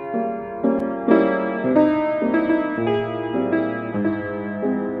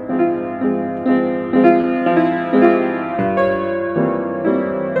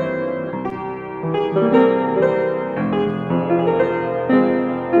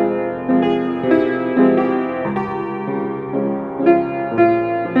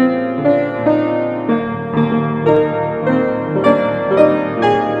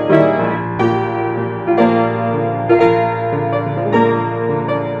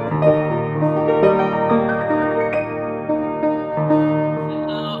 And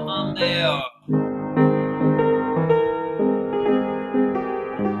now on there.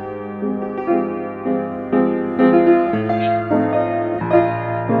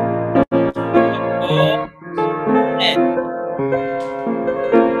 Oh, and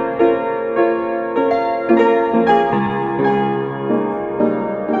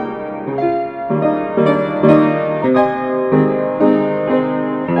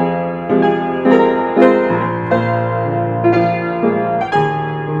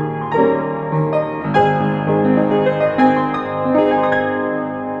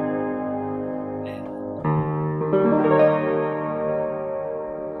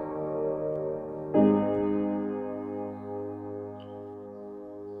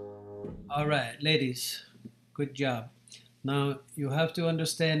all right, ladies, good job. Now you have to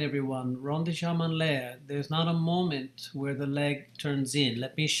understand, everyone, rond de jambe l'air, there's not a moment where the leg turns in.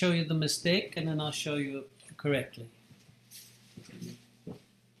 Let me show you the mistake and then I'll show you correctly.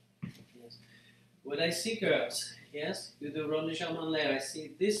 Yes. When I see girls, yes, you do rond de jambe l'air, I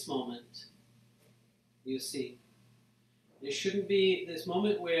see this moment. You see, there shouldn't be this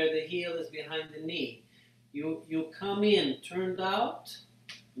moment where the heel is behind the knee. You come in, turned out,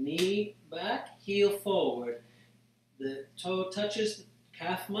 knee back, heel forward. The toe touches the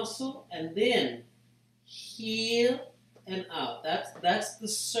calf muscle, and then heel and out. That's the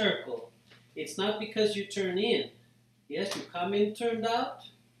circle. It's not because you turn in. Yes, you come in, turned out,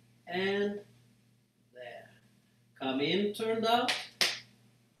 and there. Come in, turned out,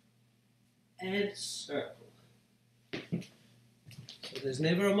 and circle. So there's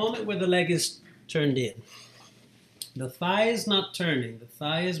never a moment where the leg is turned in. The thigh is not turning. The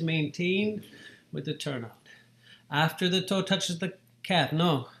thigh is maintained with the turnout. After the toe touches the calf,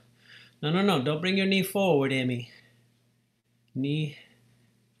 no. Don't bring your knee forward, Amy. Knee,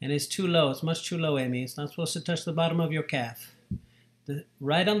 and it's too low. It's much too low, Amy. It's not supposed to touch the bottom of your calf.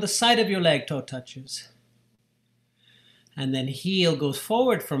 Right on the side of your leg, toe touches. And then heel goes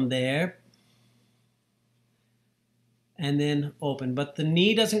forward from there. And then open. But the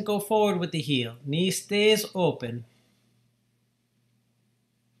knee doesn't go forward with the heel. Knee stays open.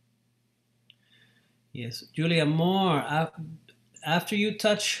 Yes, Julia, more. After you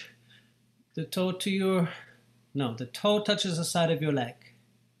touch the toe to your... No, the toe touches the side of your leg.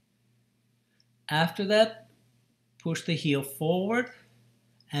 After that, push the heel forward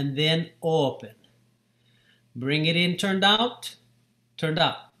and then open. Bring it in, turned out.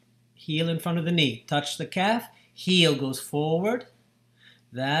 Heel in front of the knee. Touch the calf. Heel goes forward.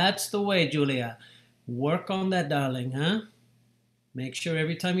 That's the way, Julia. Work on that, darling, huh? Make sure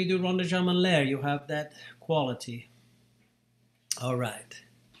every time you do rond de jambe l'air, you have that quality. All right.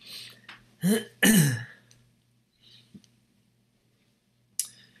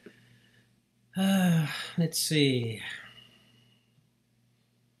 Let's see.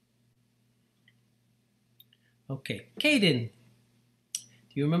 Okay, Caden.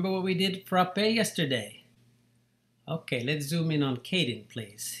 Do you remember what we did frappe yesterday? Okay, let's zoom in on Caden,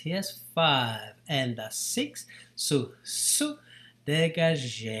 please. Yes, 5 and a 6. Su,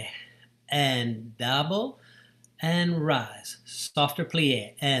 dégagé, and double, and rise. Softer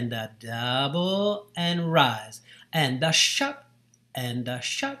plie, and a double, and rise. And a shot, and a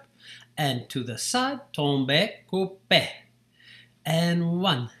shot, and to the side, tombe, coupe. And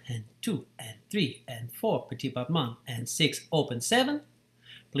 1, and 2, and 3, and 4, petit battement, and 6, open 7,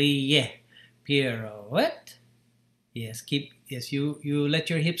 plie, pirouette. Yes, you let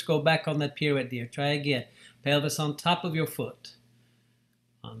your hips go back on that pirouette, dear. Try again. Pelvis on top of your foot.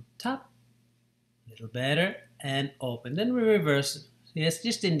 On top, a little better, and open. Then we reverse. Yes,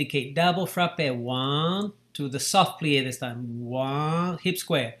 just indicate double frappe. 1, 2, the soft plie this time. 1, hip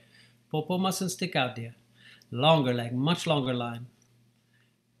square. Popo mustn't stick out there. Longer leg, much longer line.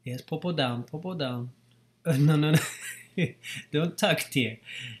 Yes, popo down, popo down. No, no, no. Don't tuck here.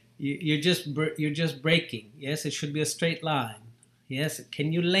 You're just breaking. Yes, it should be a straight line. Yes,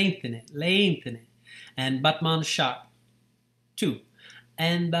 can you lengthen it? Lengthen it. And battement sharp. 2.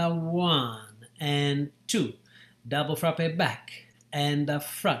 And 1 and 2. Double frappe back and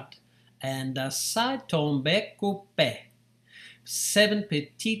front and side tombe coupe. 7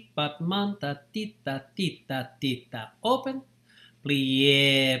 petit battement tita tita tita. Open.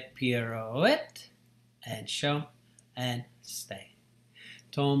 Plie pirouette and show and stay.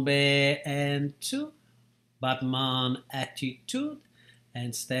 Tombe and 2. Battement attitude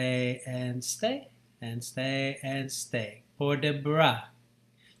and stay and stay and stay and stay. Port de bras.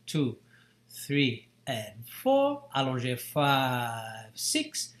 2, 3 and 4. Allongez 5,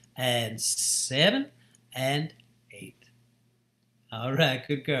 6 and 7 and 8. All right,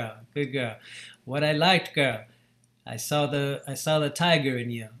 good girl, good girl. What I liked, girl, I saw the tiger in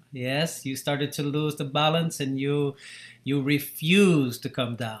you. Yes, you started to lose the balance and you refused to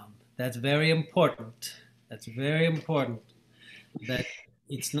come down. That's very important. That's very important. That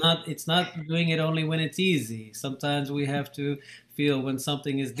it's not doing it only when it's easy. Sometimes we have to feel when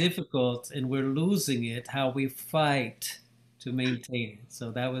something is difficult and we're losing it, how we fight to maintain it.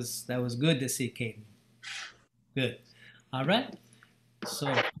 So that was good to see, Kaden. Good. All right.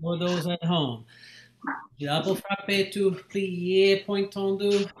 So for those at home, double frappe to plié, point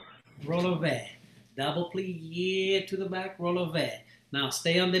tendu, relevé. Double plié to the back, relevé. Now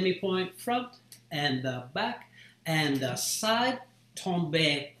stay on demi-point front and back and side,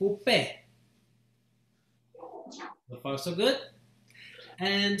 tombe, coupe. So far so good.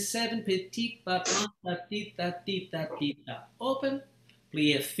 And 7 petit battement, tita, tita, tita. Open,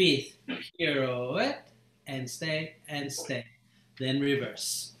 plié fifth, pirouette, and stay, and stay. Then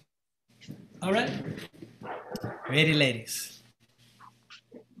reverse. All right? Ready, ladies.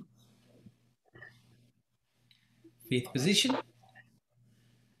 Fifth position.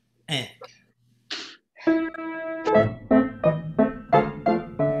 And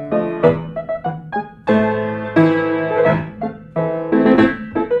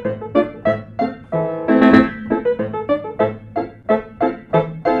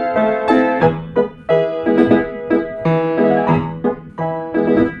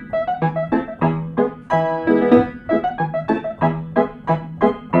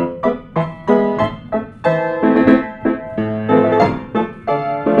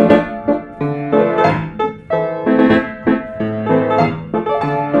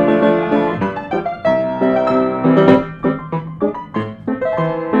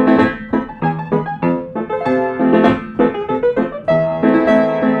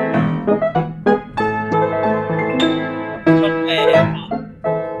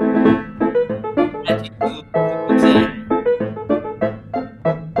attitude, coupe,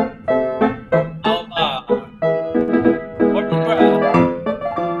 over, vertebra,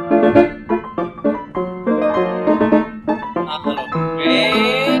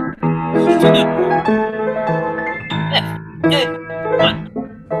 allongé, 2, left, and 1.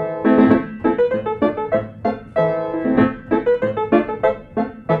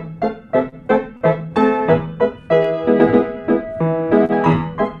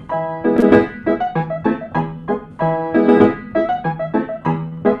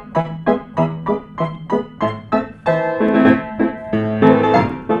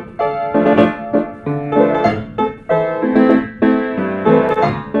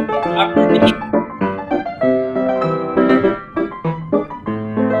 Upper knee. And finish.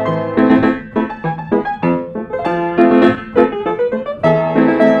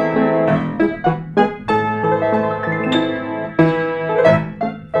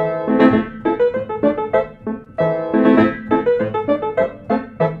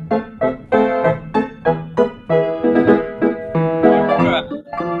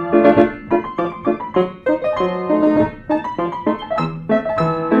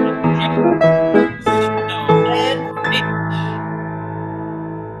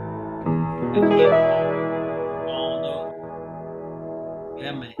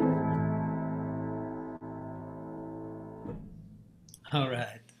 Yeah, man. All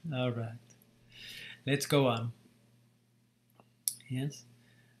right, all right. Let's go on. Yes.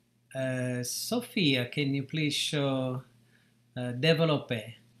 Sophia, can you please show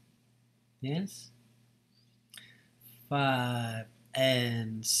développé? Yes. 5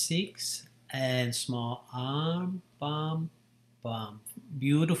 and 6 and small arm, palm, bum.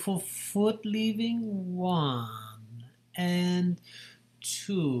 Beautiful foot leaving. 1 and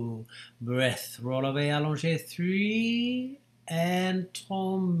 2. Breath. Roll away, allongé. 3 and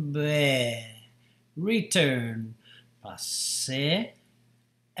tomber. Return. Passer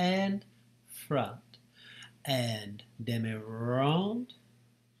and front. And demi-rond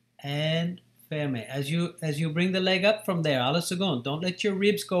and ferme. As you bring the leg up from there, à la seconde, don't let your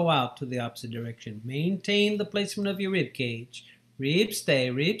ribs go out to the opposite direction. Maintain the placement of your rib cage. Rib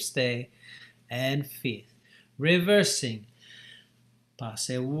stay, and fifth. Reversing.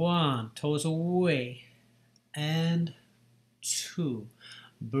 Passe 1, toes away, and 2.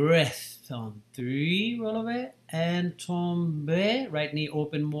 Breath on 3, roll away, and tombe, right knee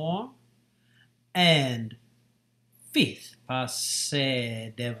open more, and fifth.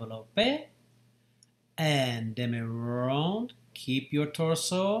 Passe, développé, and demi-rond, keep your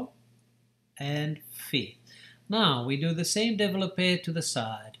torso, and fifth. Now we do the same développé to the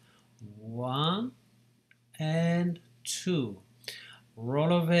side. 1 and 2.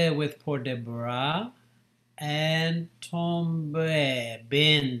 Roll over with port de bras and tombe,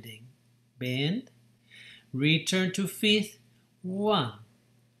 bending. Bend. Return to fifth. 1.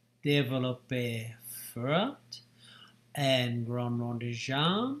 Développé front and grand rond de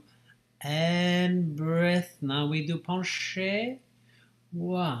jambe and breath. Now we do penché.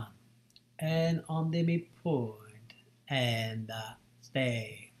 1 and on demi point and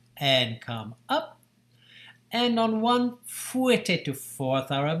stay and come up. And on 1, fouetté to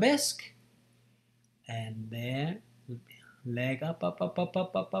 4th arabesque. And there, leg up,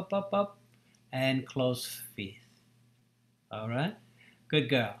 up, and close 5th. All right? Good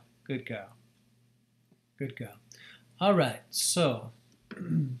girl, good girl, good girl. All right, so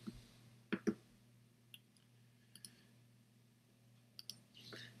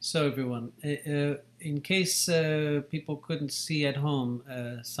so everyone, in case people couldn't see at home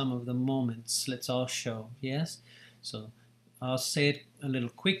some of the moments, let's all show, yes? So I'll say it a little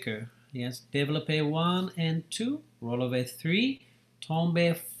quicker, yes? Développé 1 and 2, roll over 3,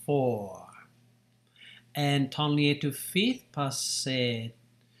 tombe 4. And tenlier to fifth, passe,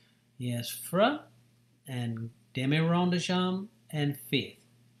 yes, front, and demi-rond de jambe, and fifth.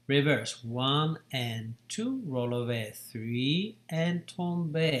 Reverse 1 and 2, roll over 3 and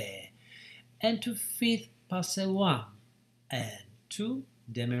tombe. And to fifth, passe 1 and 2,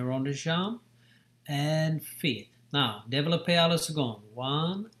 demi-rond de jambe, and fifth. Now, développé à la seconde,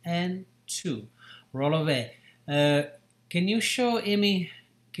 1 and 2, roll over. Can you show Emmy,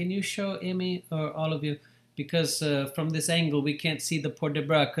 or all of you, because from this angle we can't see the port de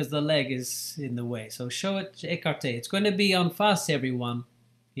bras because the leg is in the way. So show it écarté. It's going to be en face, everyone.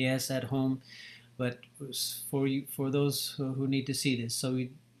 Yes, at home, but for you, for those who need to see this. So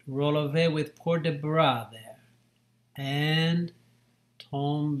we roll over with port de bras there, and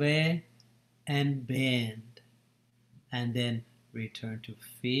tombe and bend, and then return to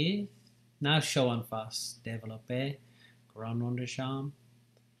fifth. Now show en face, développé, grand rond de jambe,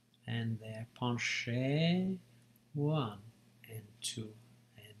 and there penché, 1 and 2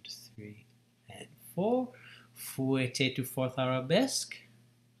 and 3 and 4, fouetté to 4th arabesque.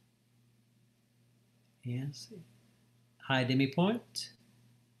 Yes, high demi point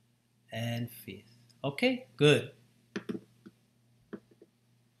and fifth. Okay, good.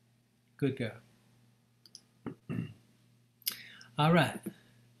 Good girl. All right.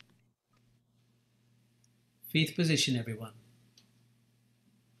 Fifth position, everyone.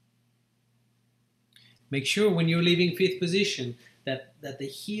 Make sure when you're leaving fifth position that the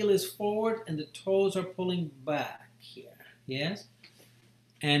heel is forward and the toes are pulling back here. Yes?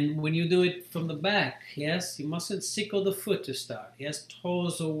 And when you do it from the back, yes, you mustn't sickle the foot to start. Yes,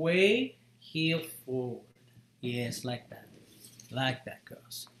 toes away, heel forward. Yes, like that. Like that,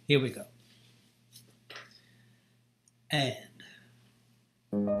 girls. Here we go. And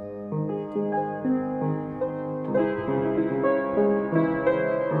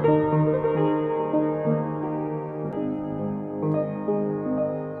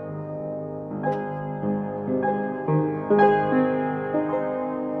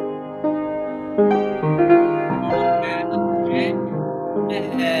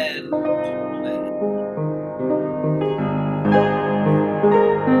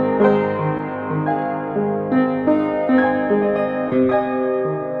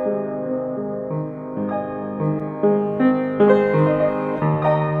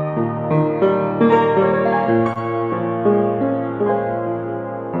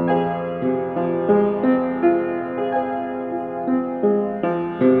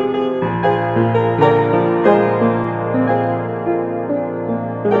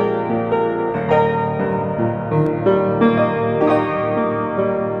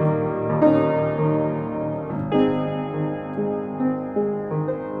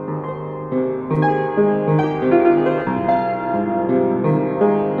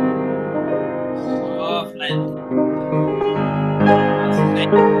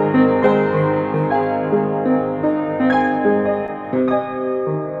The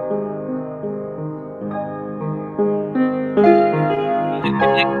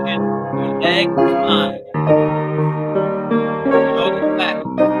connection, your leg is fine. Shoulders back,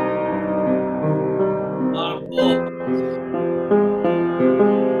 arm open.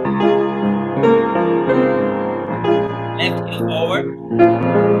 Left heel forward,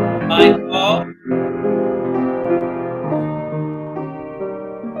 spine tall.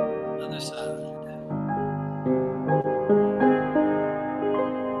 Other side.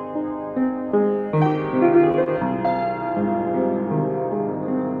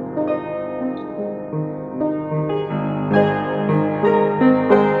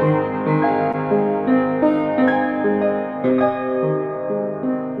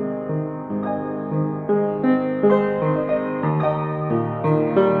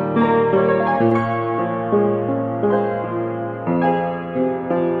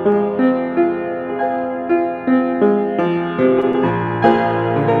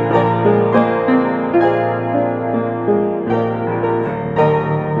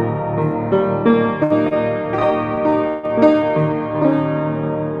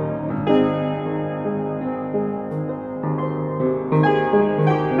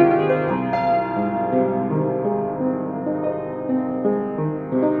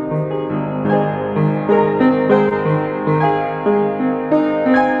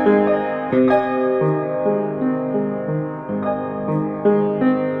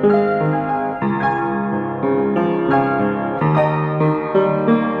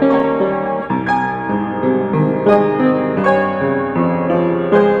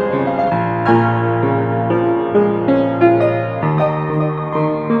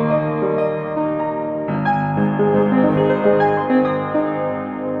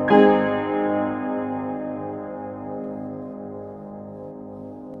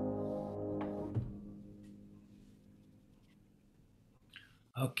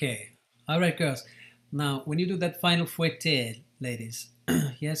 Okay. All right, girls. Now, when you do that final fouetté, ladies,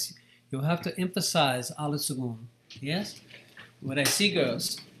 yes, you have to emphasize à la seconde. Yes? What I see,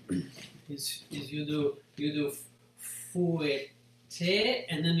 girls, is you do fouetté,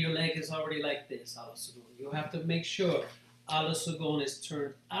 and then your leg is already like this, à la seconde. You have to make sure à la seconde is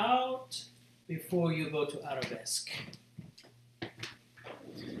turned out before you go to arabesque.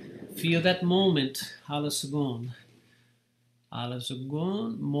 Feel that moment, à la seconde. À la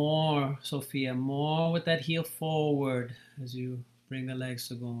seconde, more, Sophia, more with that heel forward as you bring the leg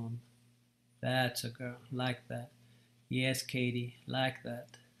seconde. That's a girl, like that. Yes, Katie, like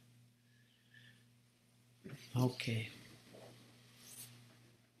that. Okay.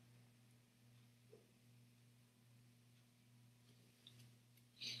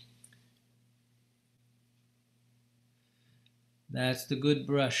 That's the good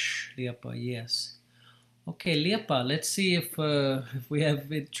brush, Liepa, yes. Okay, Liepa, let's see if we have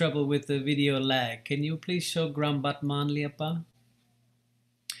trouble with the video lag. Can you please show Grand Batman, Liepa?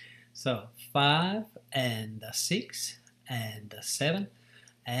 So, 5 and 6 and 7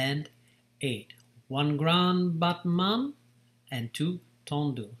 and 8. 1 Grand Batman and 2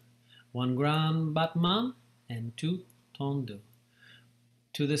 tendu. 1 Grand Batman and 2 tendu.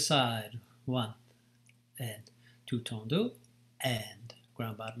 To the side, 1 and 2 tendu and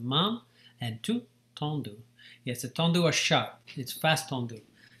Grand Batman and 2 tendu. Yes, the tendu are sharp. It's fast tendu.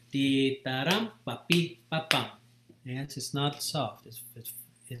 Di taram papi papam. Yes, it's not soft.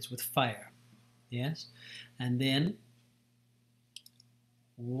 It's with fire. Yes, and then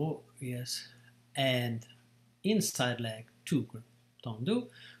yes, and inside leg 2 tendu,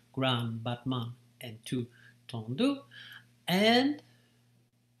 Grand Batman and 2 tendu, and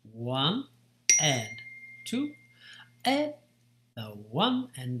 1 and 2 and the 1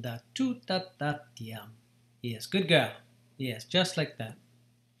 and the 2 tiam. Yes, good girl. Yes, just like that.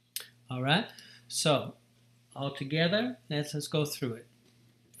 All right. So all together, let's go through it.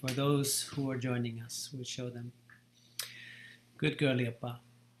 For those who are joining us, we'll show them. Good girl, Liepa.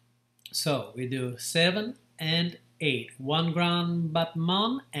 So we do 7 and 8. 1 Grand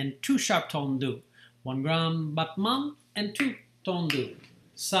Batman and 2 sharp tendu. 1 Grand Batman and 2 tendu.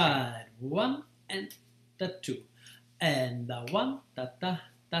 Side 1 and the 2. And the 1 ta.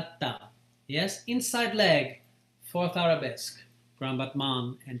 Yes, inside leg, 4th arabesque. Grand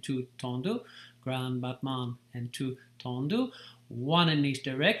Batman and 2 tendu. Grand Batman and 2 tendu. 1 in each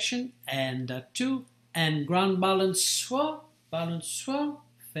direction and the 2. And Grand Balançoire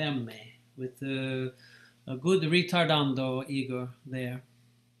fermé with a good retardando, Igor, there.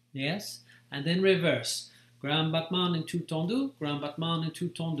 Yes, and then reverse. Grand Batman and 2 tendu, Grand Batman and 2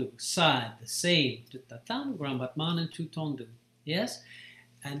 tendu. Side, the same. Grand Batman and 2 tendu. Yes,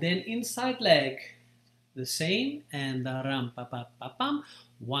 And then inside leg, the same, and ram pa pa pa pam.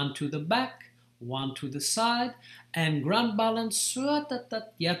 One to the back, one to the side, and ground balance. Yam.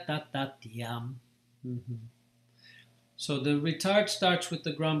 So the retard starts with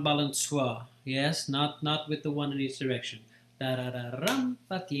the ground balance swa. Yes, not with the one in each direction. Da da da ram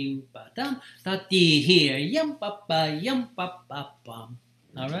pa tim pa dam. Tati here yam pa pa pam.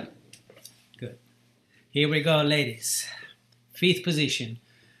 All right, good. Here we go, ladies. Fifth position.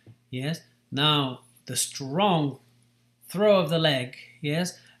 Yes. Now the strong throw of the leg.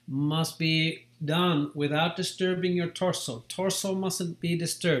 Yes, must be done without disturbing your torso. Torso mustn't be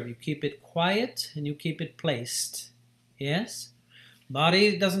disturbed. You keep it quiet and you keep it placed. Yes.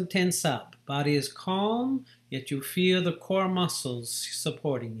 Body doesn't tense up. Body is calm, yet you feel the core muscles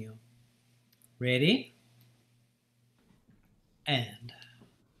supporting you. Ready? And.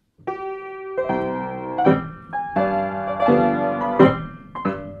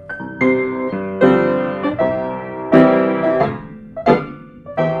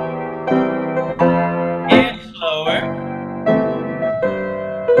 And slower.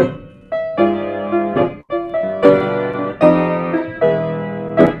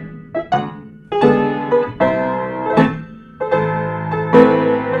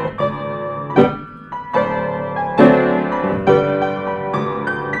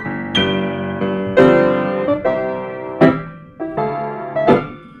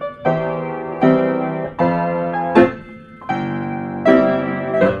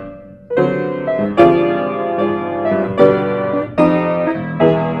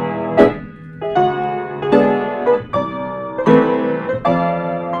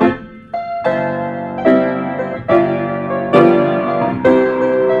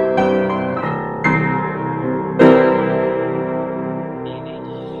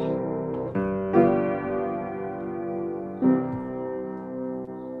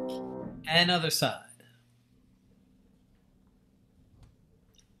 And other side.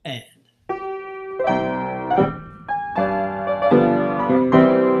 And.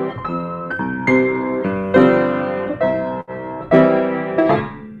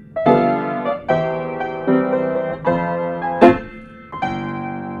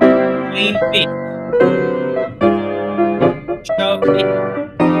 Clean feet. Show feet.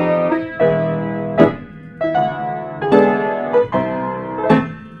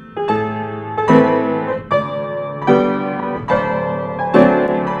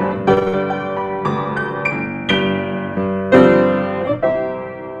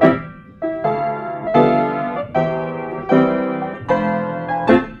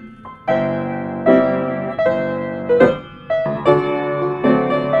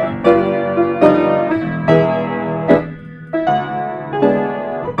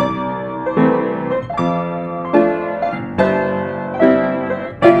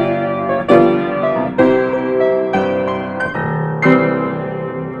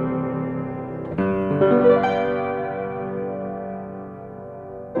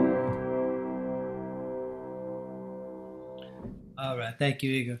 All right, thank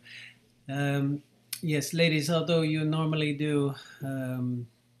you, Igor. Yes, ladies, although you normally do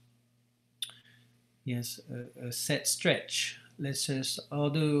yes a set stretch, let's just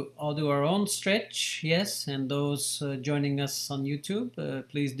all do our own stretch. Yes, and those joining us on YouTube,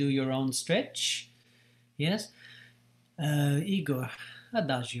 please do your own stretch. Yes, Igor,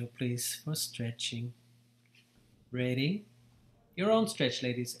 adagio, please, for stretching. Ready? Your own stretch,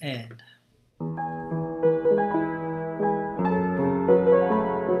 ladies, and.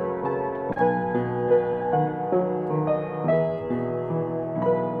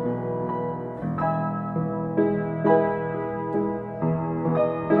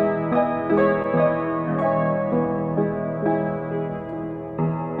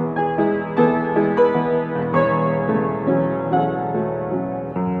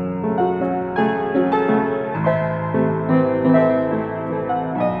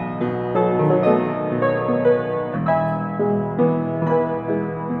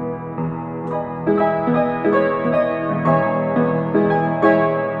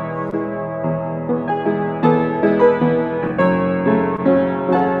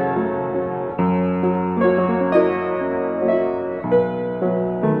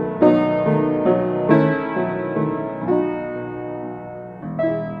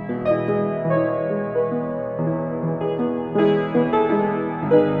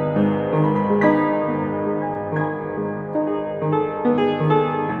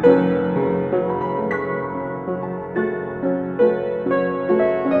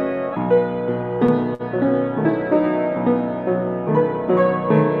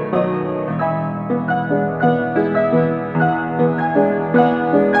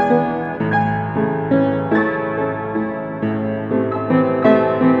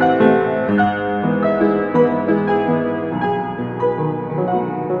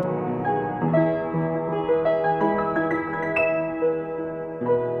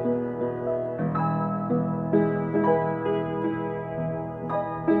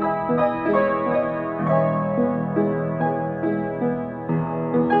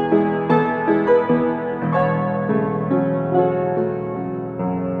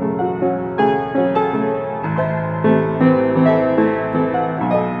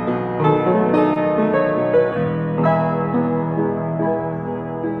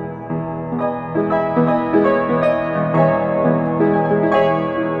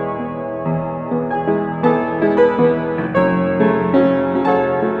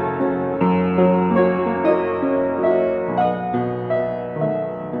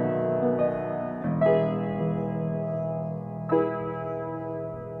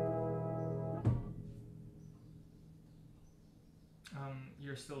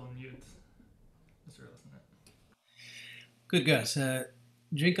 Good, girls.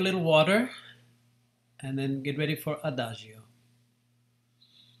 Drink a little water and then get ready for Adagio.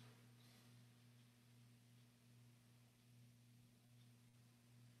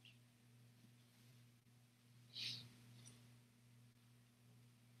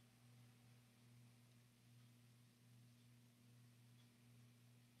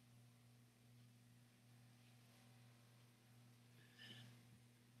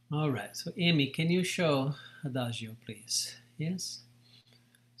 All right, so Amy, can you show Adagio, please? Yes?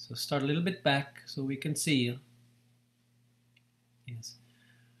 So start a little bit back so we can see you. Yes.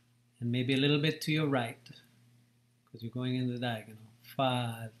 And maybe a little bit to your right because you're going in the diagonal.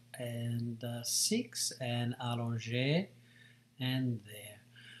 5 and 6 and allongé and there.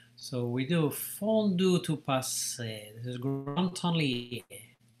 So we do fondu to passer. This is grand tenlier.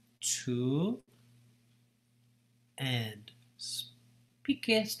 2 and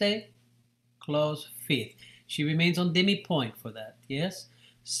piqué, stay, close, 5th. She remains on demi-point for that, yes?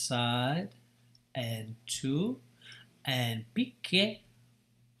 Side and 2 and piqué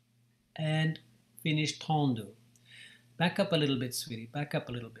and finish tendu. Back up a little bit, sweetie, back up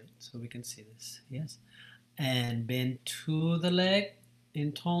a little bit so we can see this, yes? And bend to the leg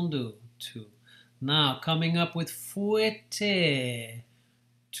in tendu, 2. Now coming up with fouette.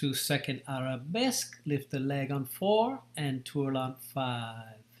 2 second arabesque, lift the leg on 4 and twirl on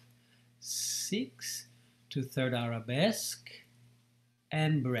 5. 6 to third arabesque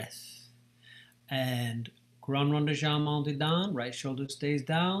and breath. And grand rond de jambe on the down, right shoulder stays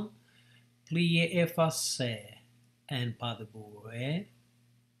down, plié effacé and pas de bourrée.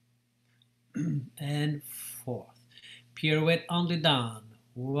 And 4th. Pirouette on the down,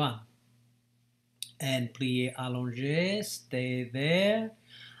 1. And plié allongé, stay there.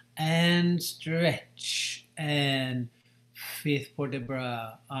 And stretch, and 5th port de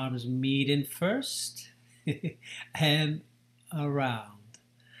bras, arms meet in first, and around,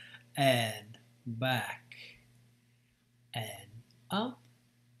 and back, and up,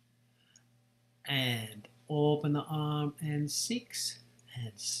 and open the arm, and 6,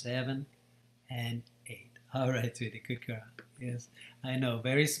 and 7, and 8. All right, sweetie, good girl. Yes, I know,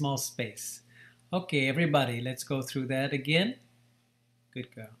 very small space. Okay, everybody, let's go through that again.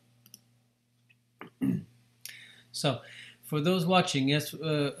 Good girl. So, for those watching, yes,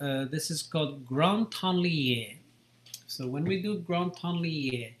 this is called grand tenlier. So when we do grand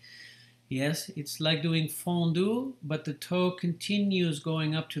tenlier, yes, it's like doing fondu, but the toe continues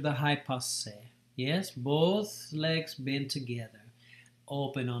going up to the high passé. Yes, both legs bend together.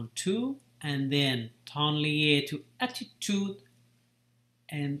 Open on 2, and then tenlier to attitude,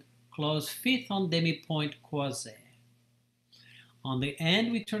 and close 5th on demi-point croisé. On the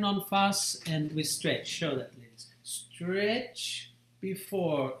end, we turn on face and we stretch. Show that, ladies. Stretch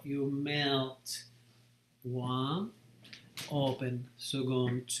before you melt. 1, open,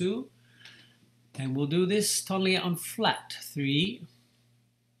 second, 2. And we'll do this tenlier on flat. 3,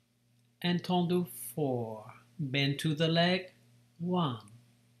 and tendu 4. Bend to the leg. 1,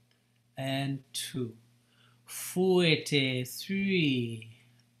 and 2. Fouette 3,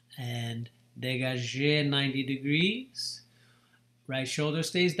 and dégagé 90 degrees. Right shoulder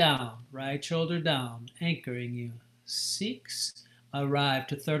stays down, right shoulder down, anchoring you. 6, arrive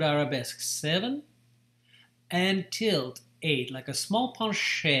to third arabesque, 7, and tilt, 8, like a small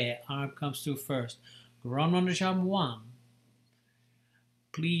penché, arm comes through first. Grand rond de jambe, 1.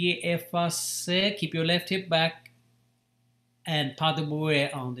 Plié effacé, keep your left hip back, and pas de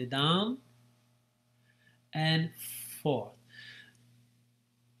bourrée on the down, and 4th.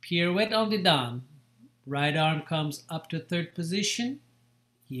 Pirouette on the down. Right arm comes up to third position.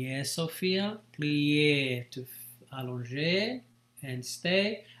 Yes, Sophia. Plié to allongé and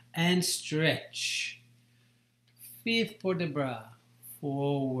stay and stretch. 5th port de bras.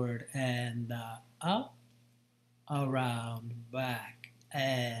 Forward and up, around, back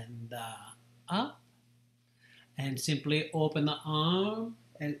and up. And simply open the arm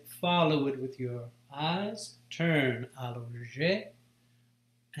and follow it with your eyes. Turn allongé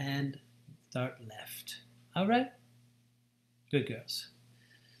and start left. All right? Good girls.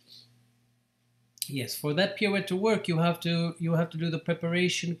 Yes, for that pirouette to work, you have to do the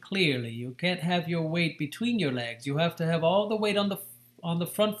preparation clearly. You can't have your weight between your legs. You have to have all the weight on the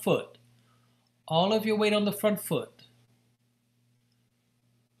front foot. All of your weight on the front foot.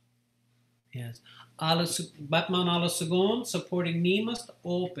 Yes. Battement à la seconde, supporting knee must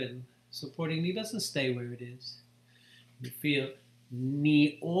open. Supporting knee doesn't stay where it is. You feel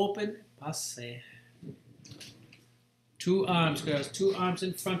knee open, passé. 2 arms, girls. 2 arms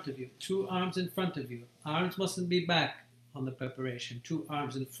in front of you. 2 arms in front of you. Arms mustn't be back on the preparation. 2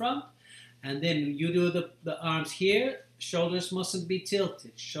 arms in front And then you do the arms here. Shoulders mustn't be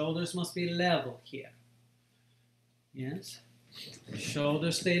tilted. Shoulders must be level here. Yes.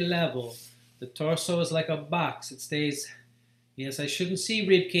 Shoulders stay level. The torso is like a box. It stays. Yes, I shouldn't see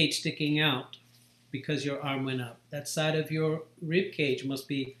rib cage sticking out because your arm went up. That side of your rib cage must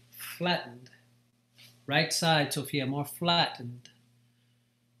be flattened. Right side, Sophia, more flattened.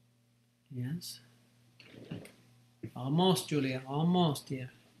 Yes. Almost, Julia. Almost, yeah.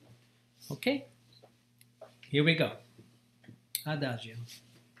 Okay. Here we go. Adagio.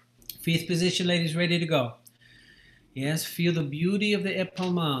 Fifth position, ladies, ready to go. Yes, feel the beauty of the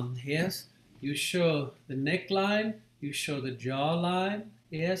epaulement. Yes, you show the neckline, you show the jawline.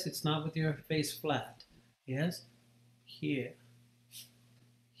 Yes, it's not with your face flat. Yes, here,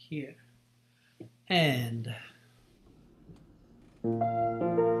 here, and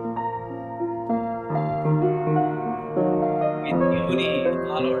with beauty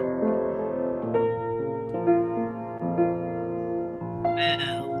all over.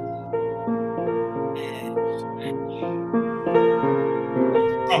 Down and stretch.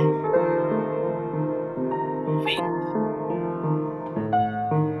 Strong feet.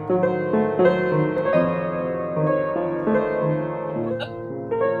 Up,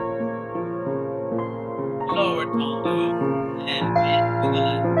 lower tendu and bend to the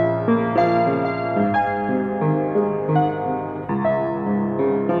left.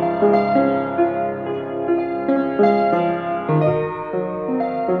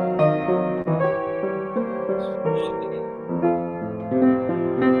 Smoothly.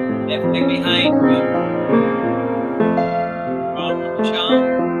 Left leg behind you. From jump.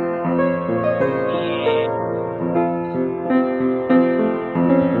 Yeah.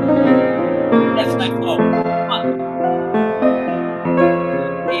 Left side forward. One.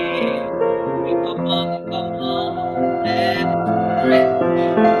 Yeah. Come on, and stretch.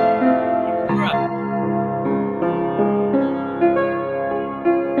 Drop.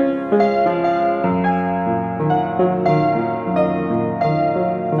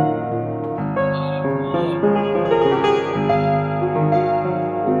 Forward.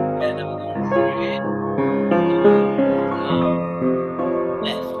 And another straight. Down.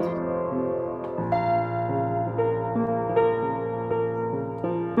 Left.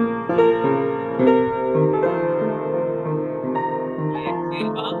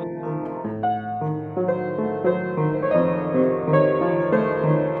 Exhale, up.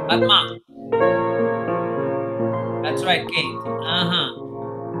 Padma. That's right, Kate.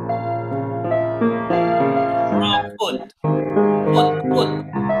 Strong foot. Foot.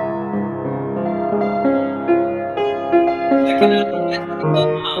 Second identical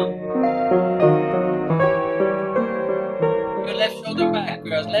palm. Your left shoulder back,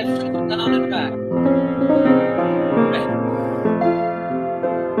 girls. Left shoulder down and back. Right.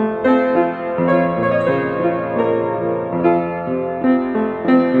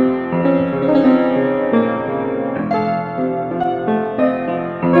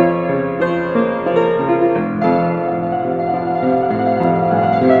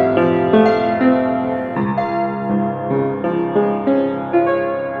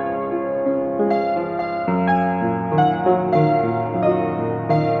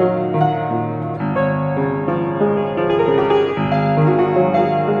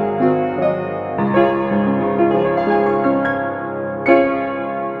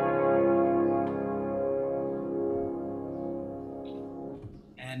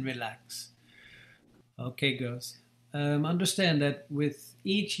 And relax. Okay, girls. Understand that with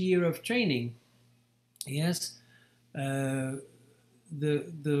each year of training, yes, the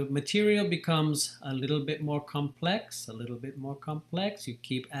material becomes a little bit more complex, You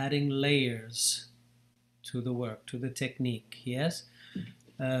keep adding layers to the work, to the technique, yes.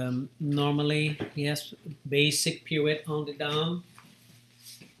 Normally, yes, basic pirouette on the down.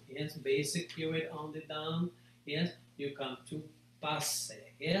 Yes, basic pirouette on the down. Yes, you come to passe.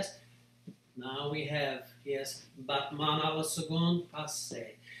 Yes, now we have, yes, battement à la seconde,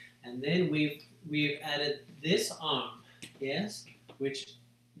 passe. And then we've added this arm, yes, which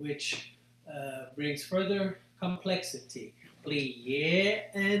brings further complexity. Plie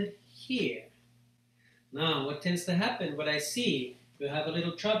and here. Now, what tends to happen, what I see, you have a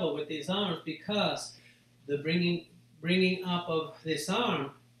little trouble with these arms because the bringing up of this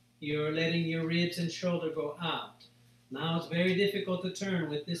arm, you're letting your ribs and shoulder go out. Now it's very difficult to turn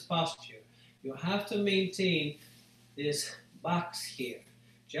with this posture. You have to maintain this box here,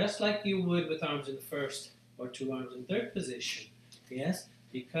 just like you would with arms in first or two arms in third position. Yes,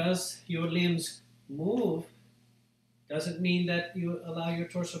 because your limbs move doesn't mean that you allow your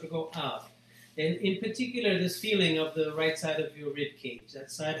torso to go out. And in particular, this feeling of the right side of your rib cage,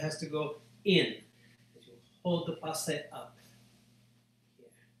 that side has to go in. You hold the passe up.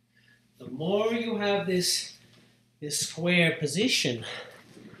 The more you have this square position,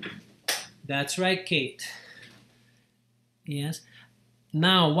 that's right, Kate. Yes.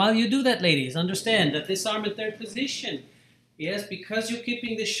 Now, while you do that, ladies, understand that this arm in third position, yes, because you're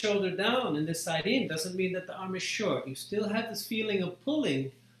keeping this shoulder down and this side in, doesn't mean that the arm is short. You still have this feeling of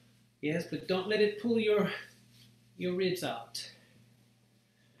pulling, yes, but don't let it pull your ribs out.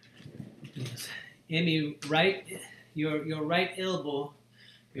 Yes. Amy, your right elbow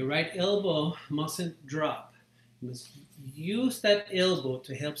mustn't drop. You must use that elbow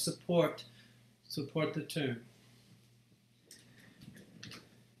to help support the turn.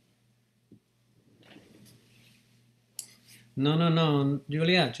 No,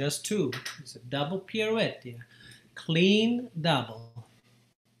 Julia, just two. It's a double pirouette, yeah. Clean double.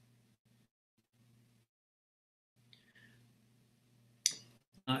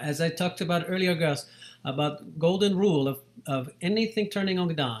 As I talked about earlier, girls, about golden rule of anything turning on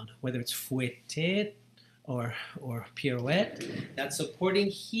the down, whether it's fouetté or pirouette, that supporting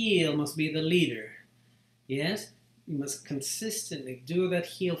heel must be the leader. Yes? You must consistently do that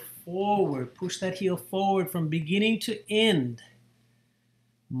heel forward, push that heel forward from beginning to end.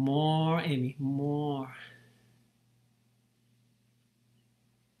 More, Amy, more.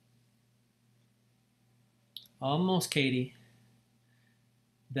 Almost, Katie.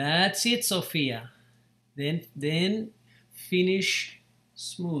 That's it, Sophia. Then finish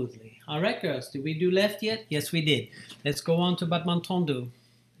smoothly. All right, girls. Did we do left yet? Yes, we did. Let's go on to battement tendu.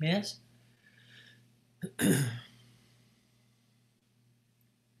 Yes?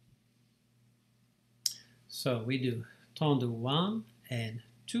 So we do tendu 1 and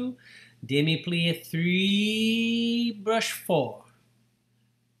 2, demi-plie 3, brush 4.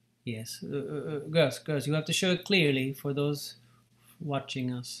 Yes, girls, you have to show it clearly for those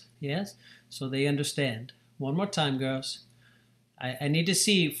watching us, yes, so they understand. One more time, girls. I need to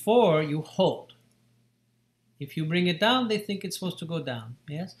see 4, you hold. If you bring it down, they think it's supposed to go down,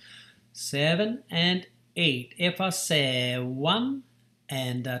 yes. 7 and 8, effacé 1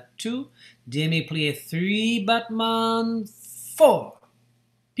 and 2, demi-plie 3, battement 4,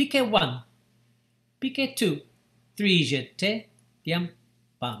 piqué 1, piqué 2, 3 jeté, piam,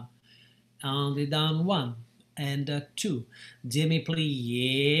 pam, on the down 1 and 2, demi-plie,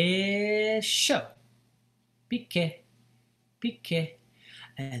 show, piqué, piqué,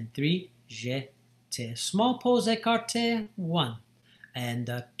 and 3 jeté, small pose écarté 1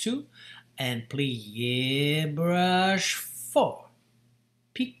 and 2, and plié, brush 4,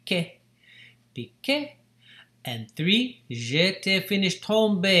 piqué, piqué, and 3 jeté, finish,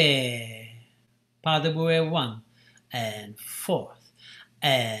 tombé, pas de bouée 1 and 4th,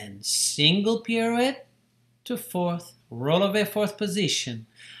 and single pirouette to 4th, relevé 4th position,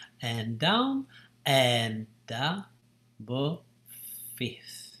 and down, and double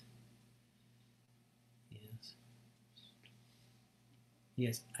 5th.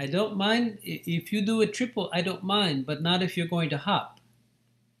 Yes, I don't mind if you do a triple, I don't mind, but not if you're going to hop.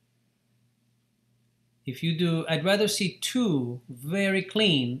 If you do, I'd rather see 2 very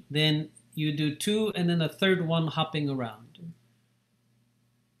clean than you do 2 and then a third one hopping around.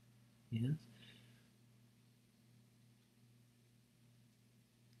 Yes.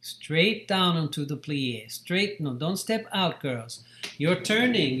 Straight down onto the plie. Straight, no, don't step out, girls. You're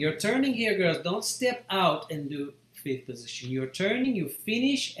turning here, girls. Don't step out and do 5th position. You're turning, you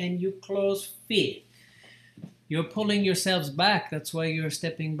finish, and you close 5th. You're pulling yourselves back. That's why you're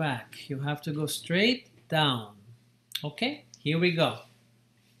stepping back. You have to go straight down. Okay, here we go.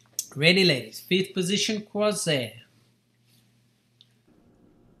 Ready, ladies. 5th position, croisé.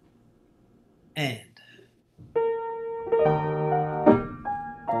 And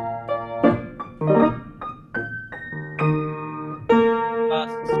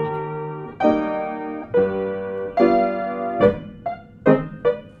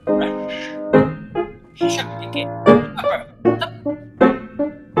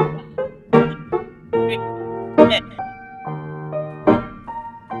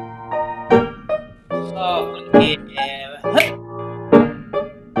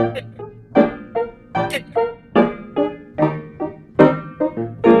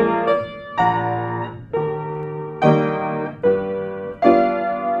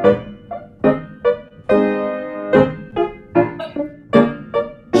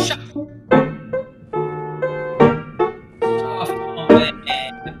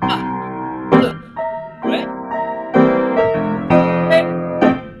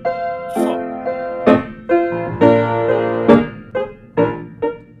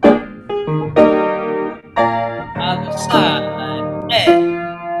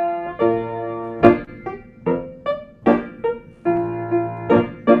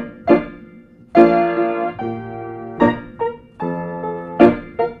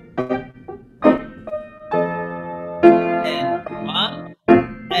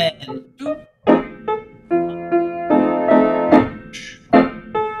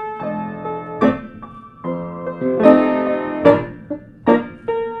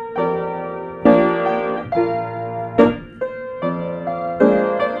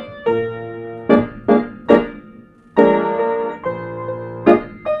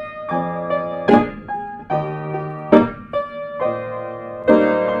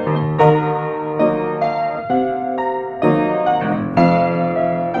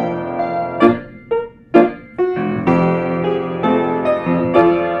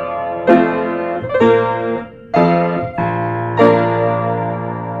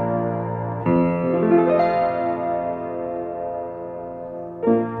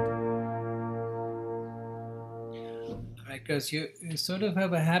because you sort of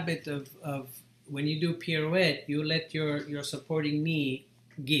have a habit of when you do pirouette, you let your supporting knee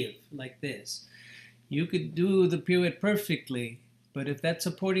give like this. You could do the pirouette perfectly, but if that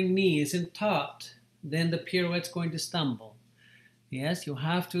supporting knee isn't taut, then the pirouette's going to stumble. Yes, you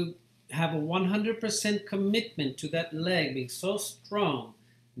have to have a 100% commitment to that leg being so strong.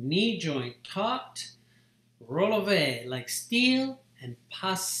 Knee joint taut, relevé like steel, and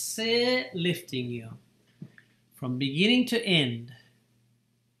passé lifting you from beginning to end.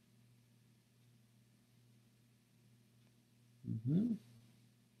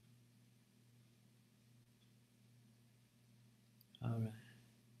 All right.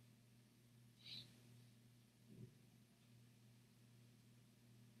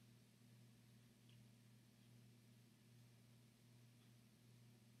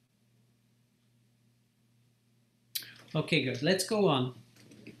 Okay, good. Let's go on.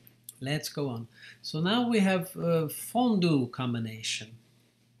 Let's go on. So now we have a fondue combination.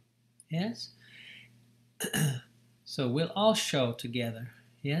 Yes? So we'll all show together.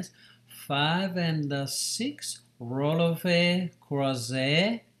 Yes? 5 and 6, relevé,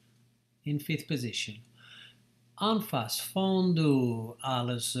 croisé in 5th position. En face, fondue à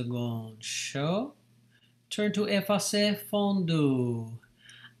la seconde, show. Turn to effacé, fondue.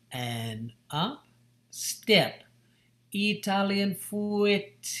 And up, step. Italian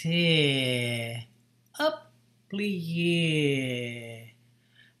fouette, up, plié,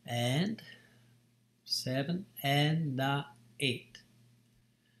 and 7 and 8.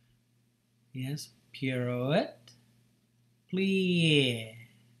 Yes, pirouette, plié,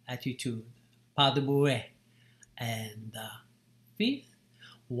 attitude, pas de bouée, and 5th,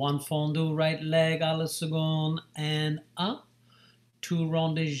 1 fondue right leg à la seconde and up, 2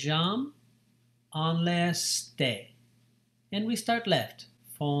 ronds de jambe, en l'air, stay. And we start left.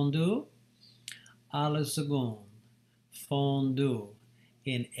 Fondue à la seconde. Fondue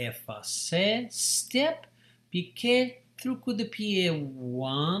in effacé. Step. Piqué. Through coup de pied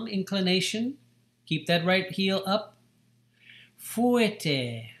 1. Inclination. Keep that right heel up.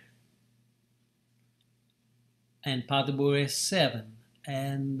 Fouette. And pas de bourrée 7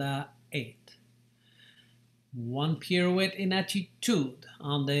 and 8. 1 pirouette in attitude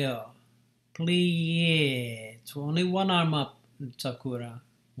en dehors. Plié. So only one arm up, Sakura.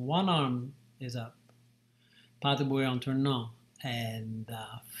 One arm is up. Pas de bourrée en tournant. And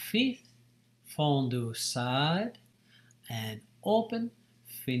 5th, fondue side and open.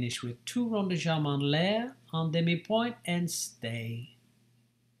 Finish with 2 ronds de jambe en l'air, en demi-point, and stay.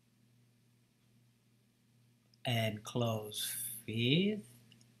 And close 5th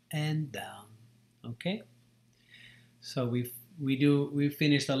and down. Okay? So we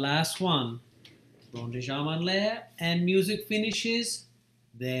finish the last one. Rond de jambe en l'air, and music finishes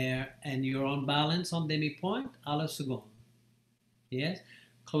there, and you're on balance on demi-point à la seconde. Yes?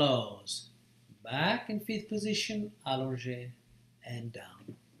 Close. Back in 5th position, allongé, and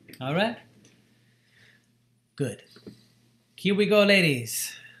down. All right? Good. Here we go,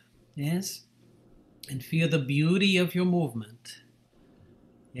 ladies. Yes? And feel the beauty of your movement.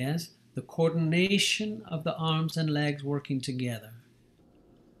 Yes? The coordination of the arms and legs working together.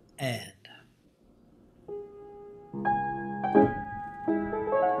 And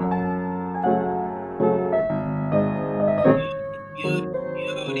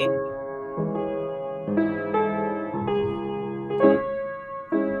beauty.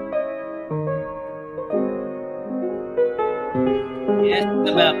 Yes,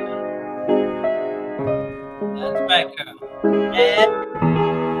 Isabel. That's right, girl. And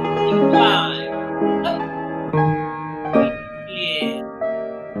incline. Up. Yeah.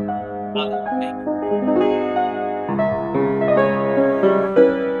 Other way.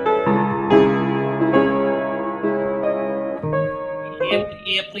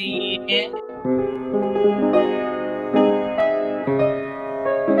 Yeah.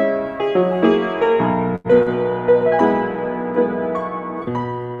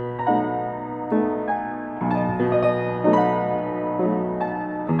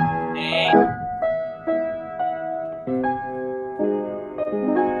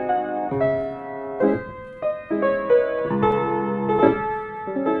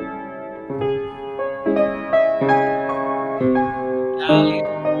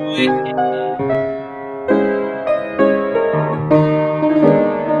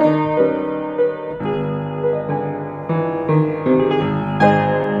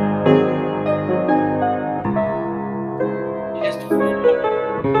 Just 4.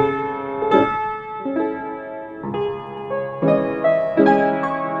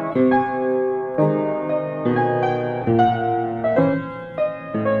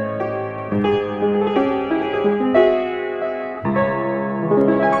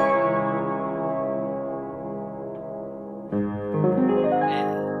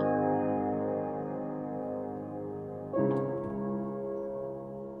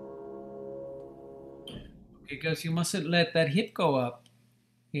 girls, you mustn't let that hip go up.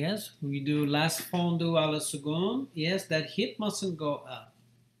 Yes, we do last fondue à la seconde. Yes, that hip mustn't go up,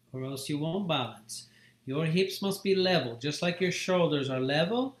 or else you won't balance. Your hips must be level. Just like your shoulders are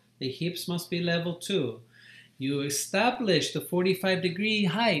level, the hips must be level too. You establish the 45-degree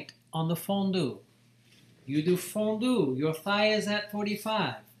height on the fondue. You do fondue, your thigh is at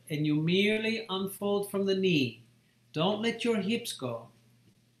 45, and you merely unfold from the knee. Don't let your hips go.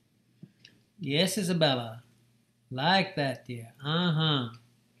 Yes, Isabella. Like that, dear.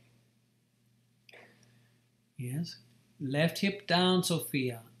 Yes. Left hip down,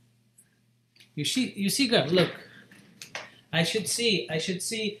 Sophia. You see, girl, look. I should see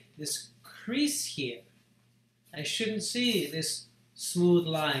this crease here. I shouldn't see this smooth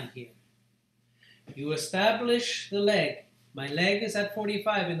line here. You establish the leg. My leg is at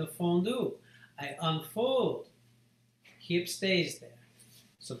 45 in the fondue. I unfold. Hip stays there.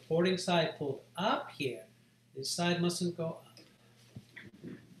 Supporting side pulled up here. This side mustn't go up.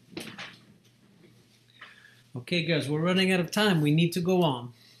 Okay, girls, we're running out of time. We need to go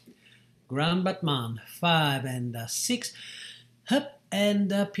on. Grand battement. 5 and 6. Hop and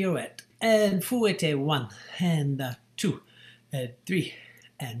pirouette. And fouette. 1 and 2 and 3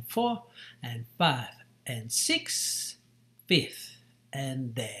 and 4 and 5 and 6. 5th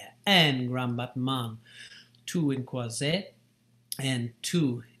and there. And grand battement. 2 in croisette. And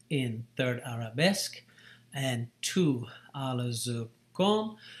 2 in third arabesque. And 2 à la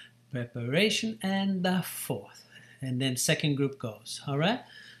seconde. Preparation and the 4th. And then second group goes. All right?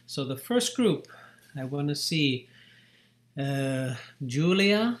 So the first group, I want to see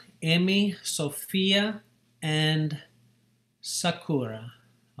Julia, Emmy, Sophia, and Sakura.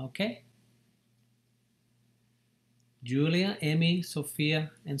 Okay? Julia, Emmy,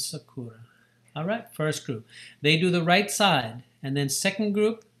 Sophia, and Sakura. All right? First group. They do the right side. And then second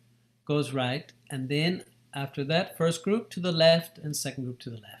group goes right. And then after that, first group to the left and second group to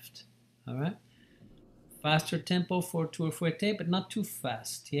the left. All right? Faster tempo for tour fouette, but not too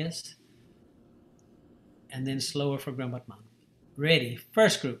fast, yes? And then slower for grand battement. Ready,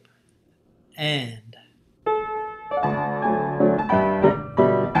 first group. And...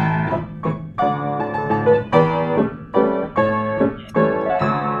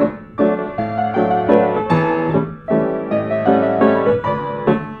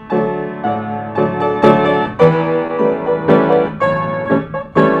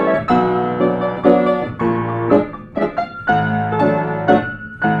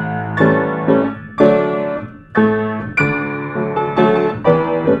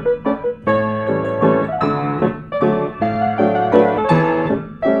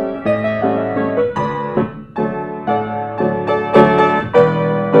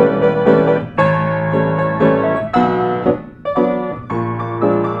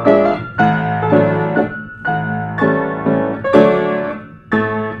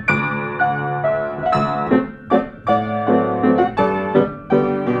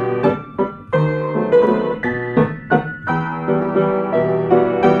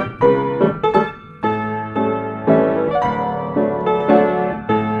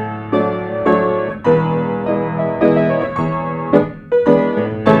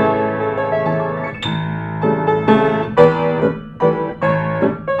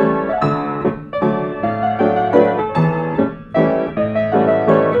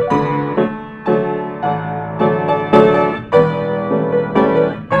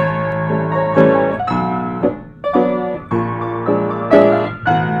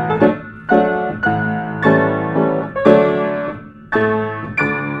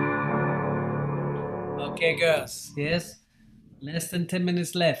 Okay, girls, yes? Less than 10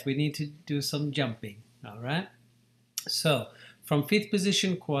 minutes left. We need to do some jumping, all right? So, from 5th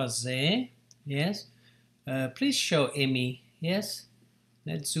position, croisé, yes? Please show Emmy, yes?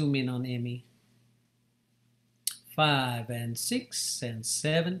 Let's zoom in on Emmy. 5 and 6 and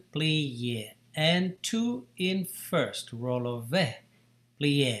 7, plié. And 2 in first, relevé,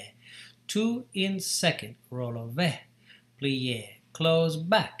 plié. 2 in second, relevé, plié. Close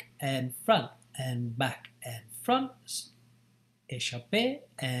back and front and back and front, échappé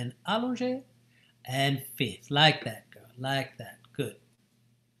and allongé, and 5th. Like that, girl, like that. Good.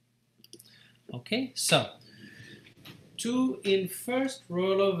 Okay, so 2 in first,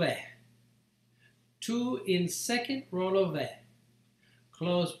 relevé. 2 in second, relevé.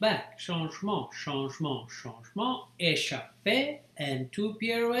 Close back, changement, changement, changement, échappé, and 2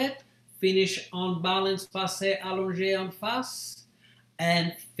 pirouettes. Finish on balance, passé, allongé en face,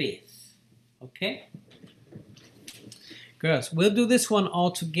 and 5th. Okay? Girls, we'll do this one all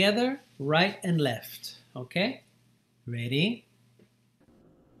together, right and left. Okay? Ready?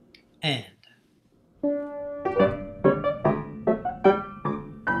 And...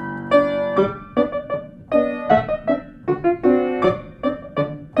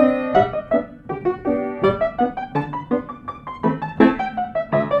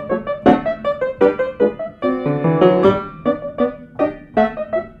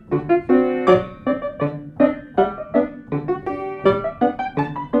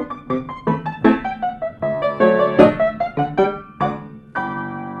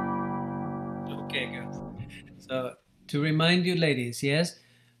 remind you, ladies, yes,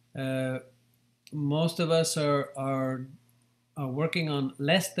 most of us are working on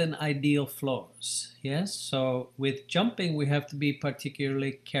less than ideal floors, yes? So with jumping, we have to be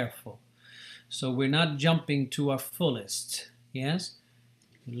particularly careful. So we're not jumping to our fullest, yes?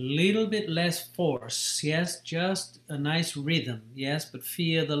 A little bit less force, yes? Just a nice rhythm, yes? But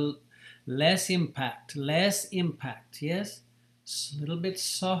feel the less impact, yes? A little bit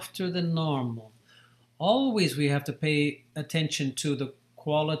softer than normal. Always we have to pay attention to the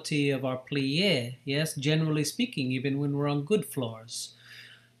quality of our plie, yes, generally speaking, even when we're on good floors.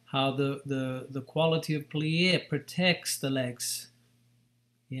 How the quality of plie protects the legs.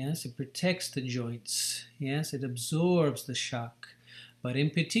 Yes, it protects the joints. Yes, it absorbs the shock. But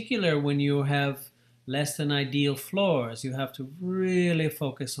in particular, when you have less than ideal floors, you have to really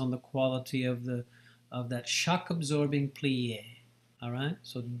focus on the quality of that shock absorbing plie. All right,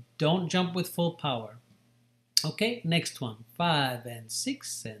 so don't jump with full power. Okay, next one. 5 and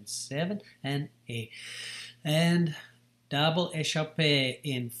 6 and 7 and 8. And double échappé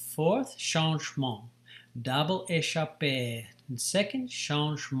in fourth, changement. Double échappé in second,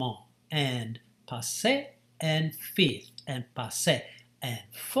 changement. And passé and fifth. And passé and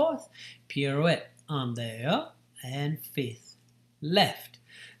fourth. Pirouette en dehors and fifth. Left.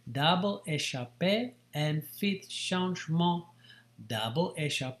 Double échappé and fifth changement. Double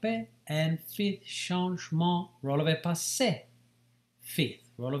échappé and fifth changement. Relevé passé. Fifth.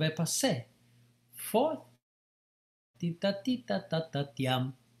 Relevé passé. Fourth. Tita tita tata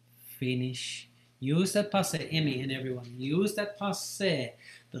tiam. Finish. Use that passé, Emmy and everyone. Use that passé.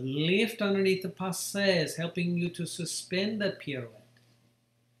 The lift underneath the passé is helping you to suspend that pirouette.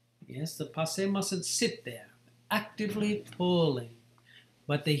 Yes, the passé mustn't sit there. Actively pulling.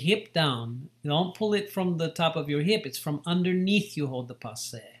 But the hip down, don't pull it from the top of your hip. It's from underneath you hold the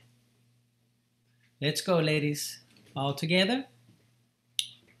passé. Let's go, ladies. All together.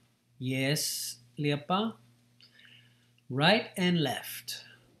 Yes, Liapa. Right and left.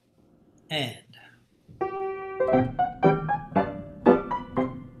 And.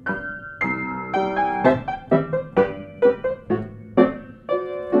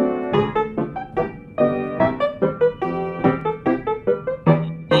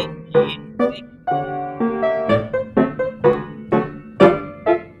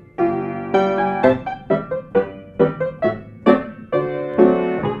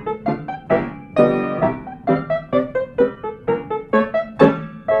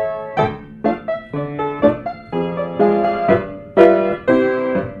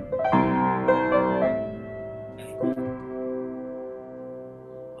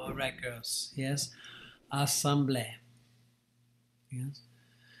 All right, girls. Yes. Assemblée. Yes.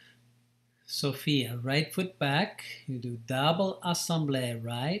 Sophia, right foot back. You do double assemblée,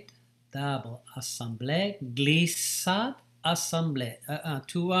 right? Double assemblée. Glissade, assemblée.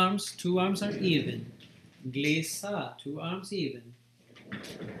 Two arms are even. Glissade, two arms even.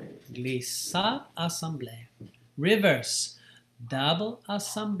 Glissade, assemblée. Reverse. Double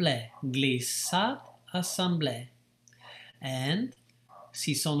assemblée. Glissade, assemblée. And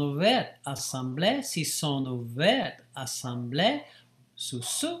si sont ouvertes, assemblée. Si sont ouvertes, assemblée.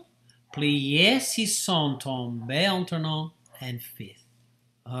 Sous-sous. Plié si sont tombés en tournant, and fifth.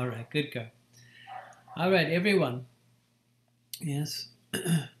 All right, good girl. All right, everyone. Yes.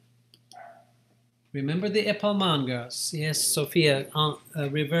 Remember the épaulement, girls. Yes, Sophia,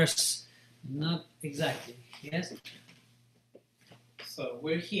 reverse. Not exactly. Yes. So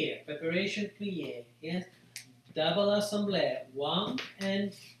we're here. Preparation plié. Yes. Double assemblée. 1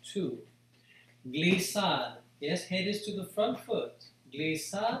 and 2. Glissade. Yes, head is to the front foot.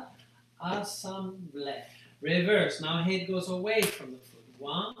 Glissade. Assemblée. Reverse. Now head goes away from the foot.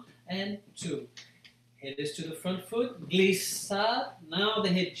 1 and 2. Head is to the front foot. Glissade. Now the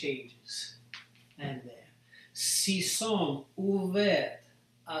head changes. And there. Si sont ouvertes.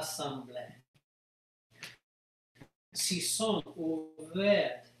 Assemblée. Si sont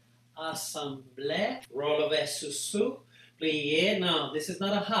ouvertes. Assemblée. Relevé sous-sous. Plié. Now this is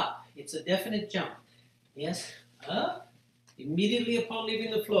not a hop. It's a definite jump. Yes. Up. Immediately upon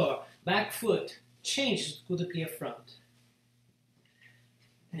leaving the floor. Back foot. Change to the pied front.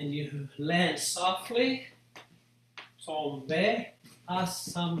 And you land softly. Tombe.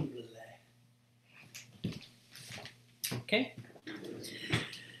 Assemblée. Okay?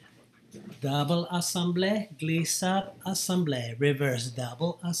 Double assemblée, glissade, assemblée. Reverse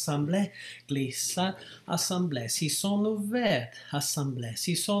double assemblée, glissade, assemblée. Si sont ouvertes, assemblée.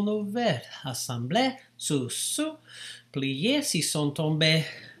 Si sont ouvertes, assemblée. Sous-sous. Plié si sont tombés.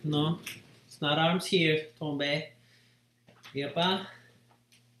 No, it's not arms here. Tombé. Here pas.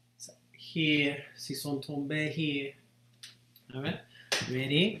 Here. Si sont tombés here. All right,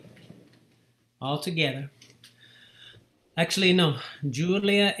 ready? All together. Actually, no.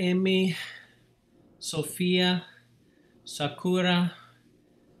 Julia, Amy, Sophia, Sakura,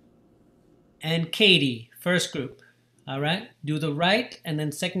 and Katie. First group. All right, do the right, and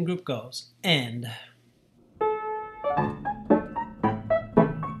then second group goes. And.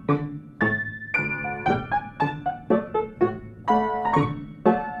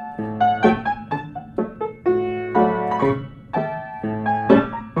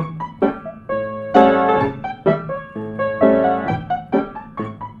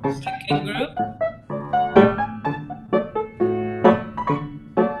 Second group.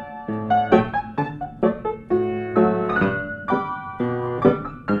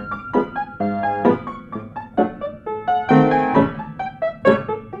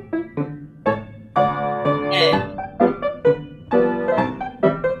 And.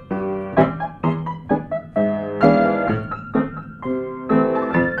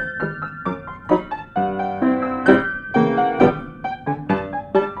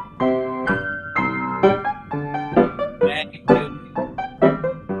 Very good.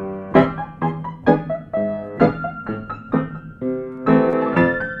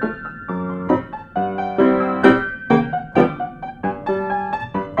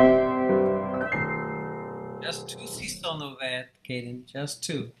 Just two si sono ver, Kaden. Just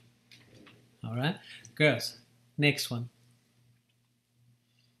two. All right, girls. Next one.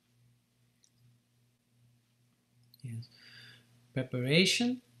 Yes.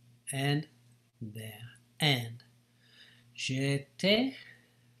 Preparation and there. And. J'étais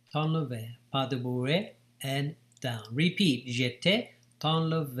t'enlever, pas de bourrée, and down. Repeat. J'étais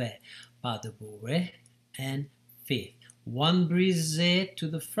t'enlever, pas de bourrée, and fifth. One brisé to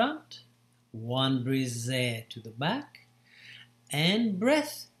the front, one brisé to the back, and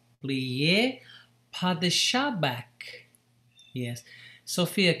breath. Plié, pas de chat back. Yes.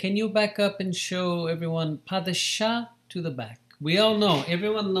 Sophia, can you back up and show everyone pas de chat to the back? We all know,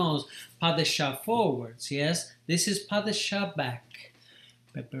 everyone knows pas de chat forwards, yes? This is pas de chat back.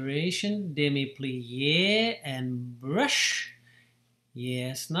 Preparation, demi-plié, and brush.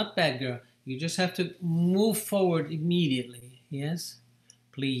 Yes, not bad, girl. You just have to move forward immediately, yes?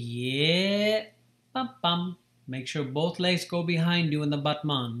 Plié, pam pam. Make sure both legs go behind you in the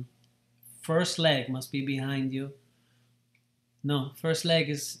battement. First leg must be behind you. No, first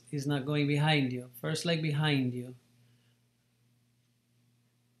leg is not going behind you. First leg behind you.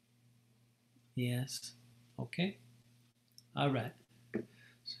 Yes. Okay. All right.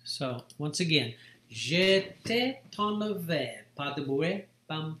 So, once again, j'étais t'enlever, pas de bourrée,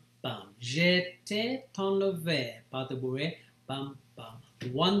 bam, bam. J'étais t'enlever, pas de bourrée, bam, bam.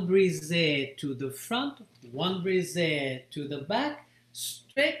 One brisé to the front, one brisé to the back,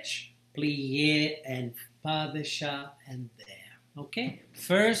 stretch, plié, and pas de chat, and there. Okay?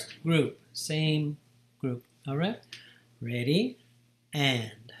 First group, same group. All right? Ready?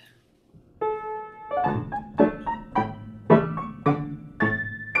 And.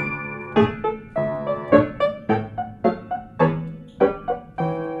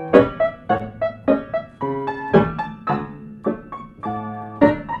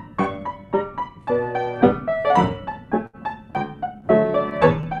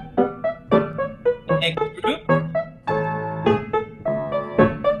 Next group.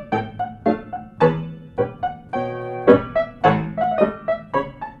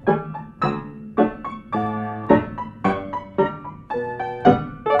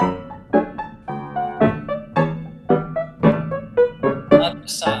 Other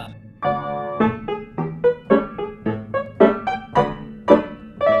side.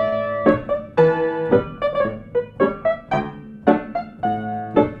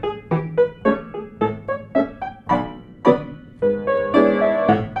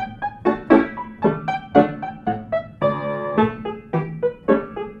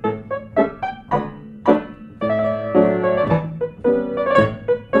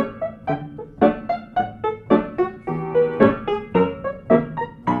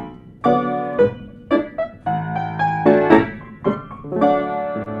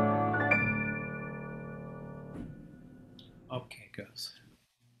 Okay, girls.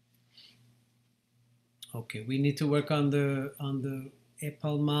 Okay, we need to work on the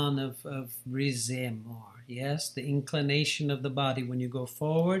épaulement of brisé more. Yes, the inclination of the body when you go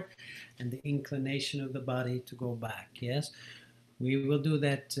forward, and the inclination of the body to go back. Yes, we will do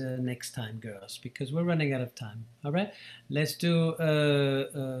that next time, girls, because we're running out of time. All right, let's do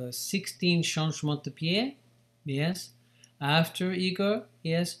 16 changements de pied. Yes, after Igor.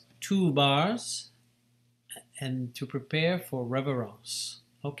 Yes, 2 bars, and to prepare for reverence.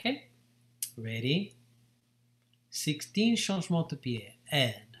 Okay, ready? 16 changements de pied.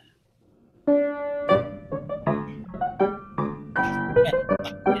 And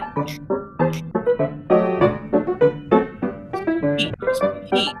E,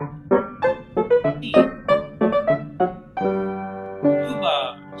 E, E. 2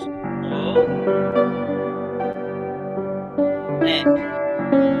 bars. Hold. And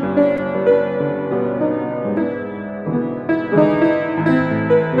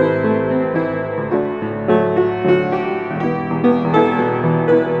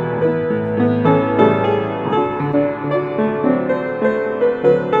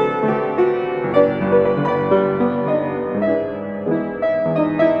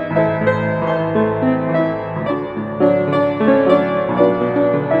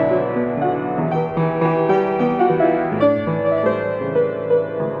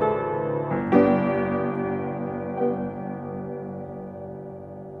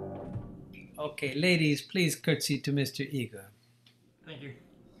okay, ladies, please curtsy to Mr. Igor. Thank you.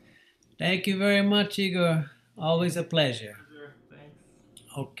 Thank you very much, Igor. Always a pleasure. Sure, thanks.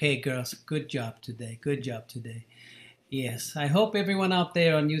 Okay, girls, good job today. Good job today. Yes, I hope everyone out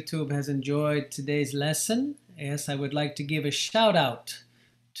there on YouTube has enjoyed today's lesson. Yes, I would like to give a shout out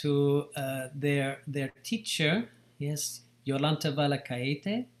to their teacher. Yes, Yolanta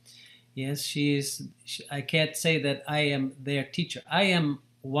Valakaite. Yes, I can't say that I am their teacher. I am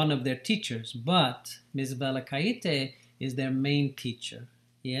one of their teachers, but Ms. Valakaite is their main teacher.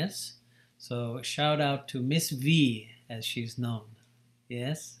 Yes, so shout out to Miss V, as she's known.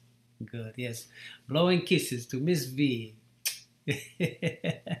 Yes, good. Yes, blowing kisses to Miss V.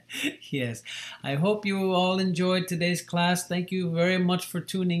 Yes, I hope you all enjoyed today's class. Thank you very much for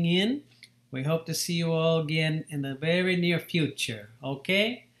tuning in. We hope to see you all again in the very near future.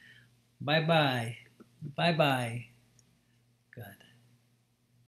 Okay? Bye bye. Bye bye.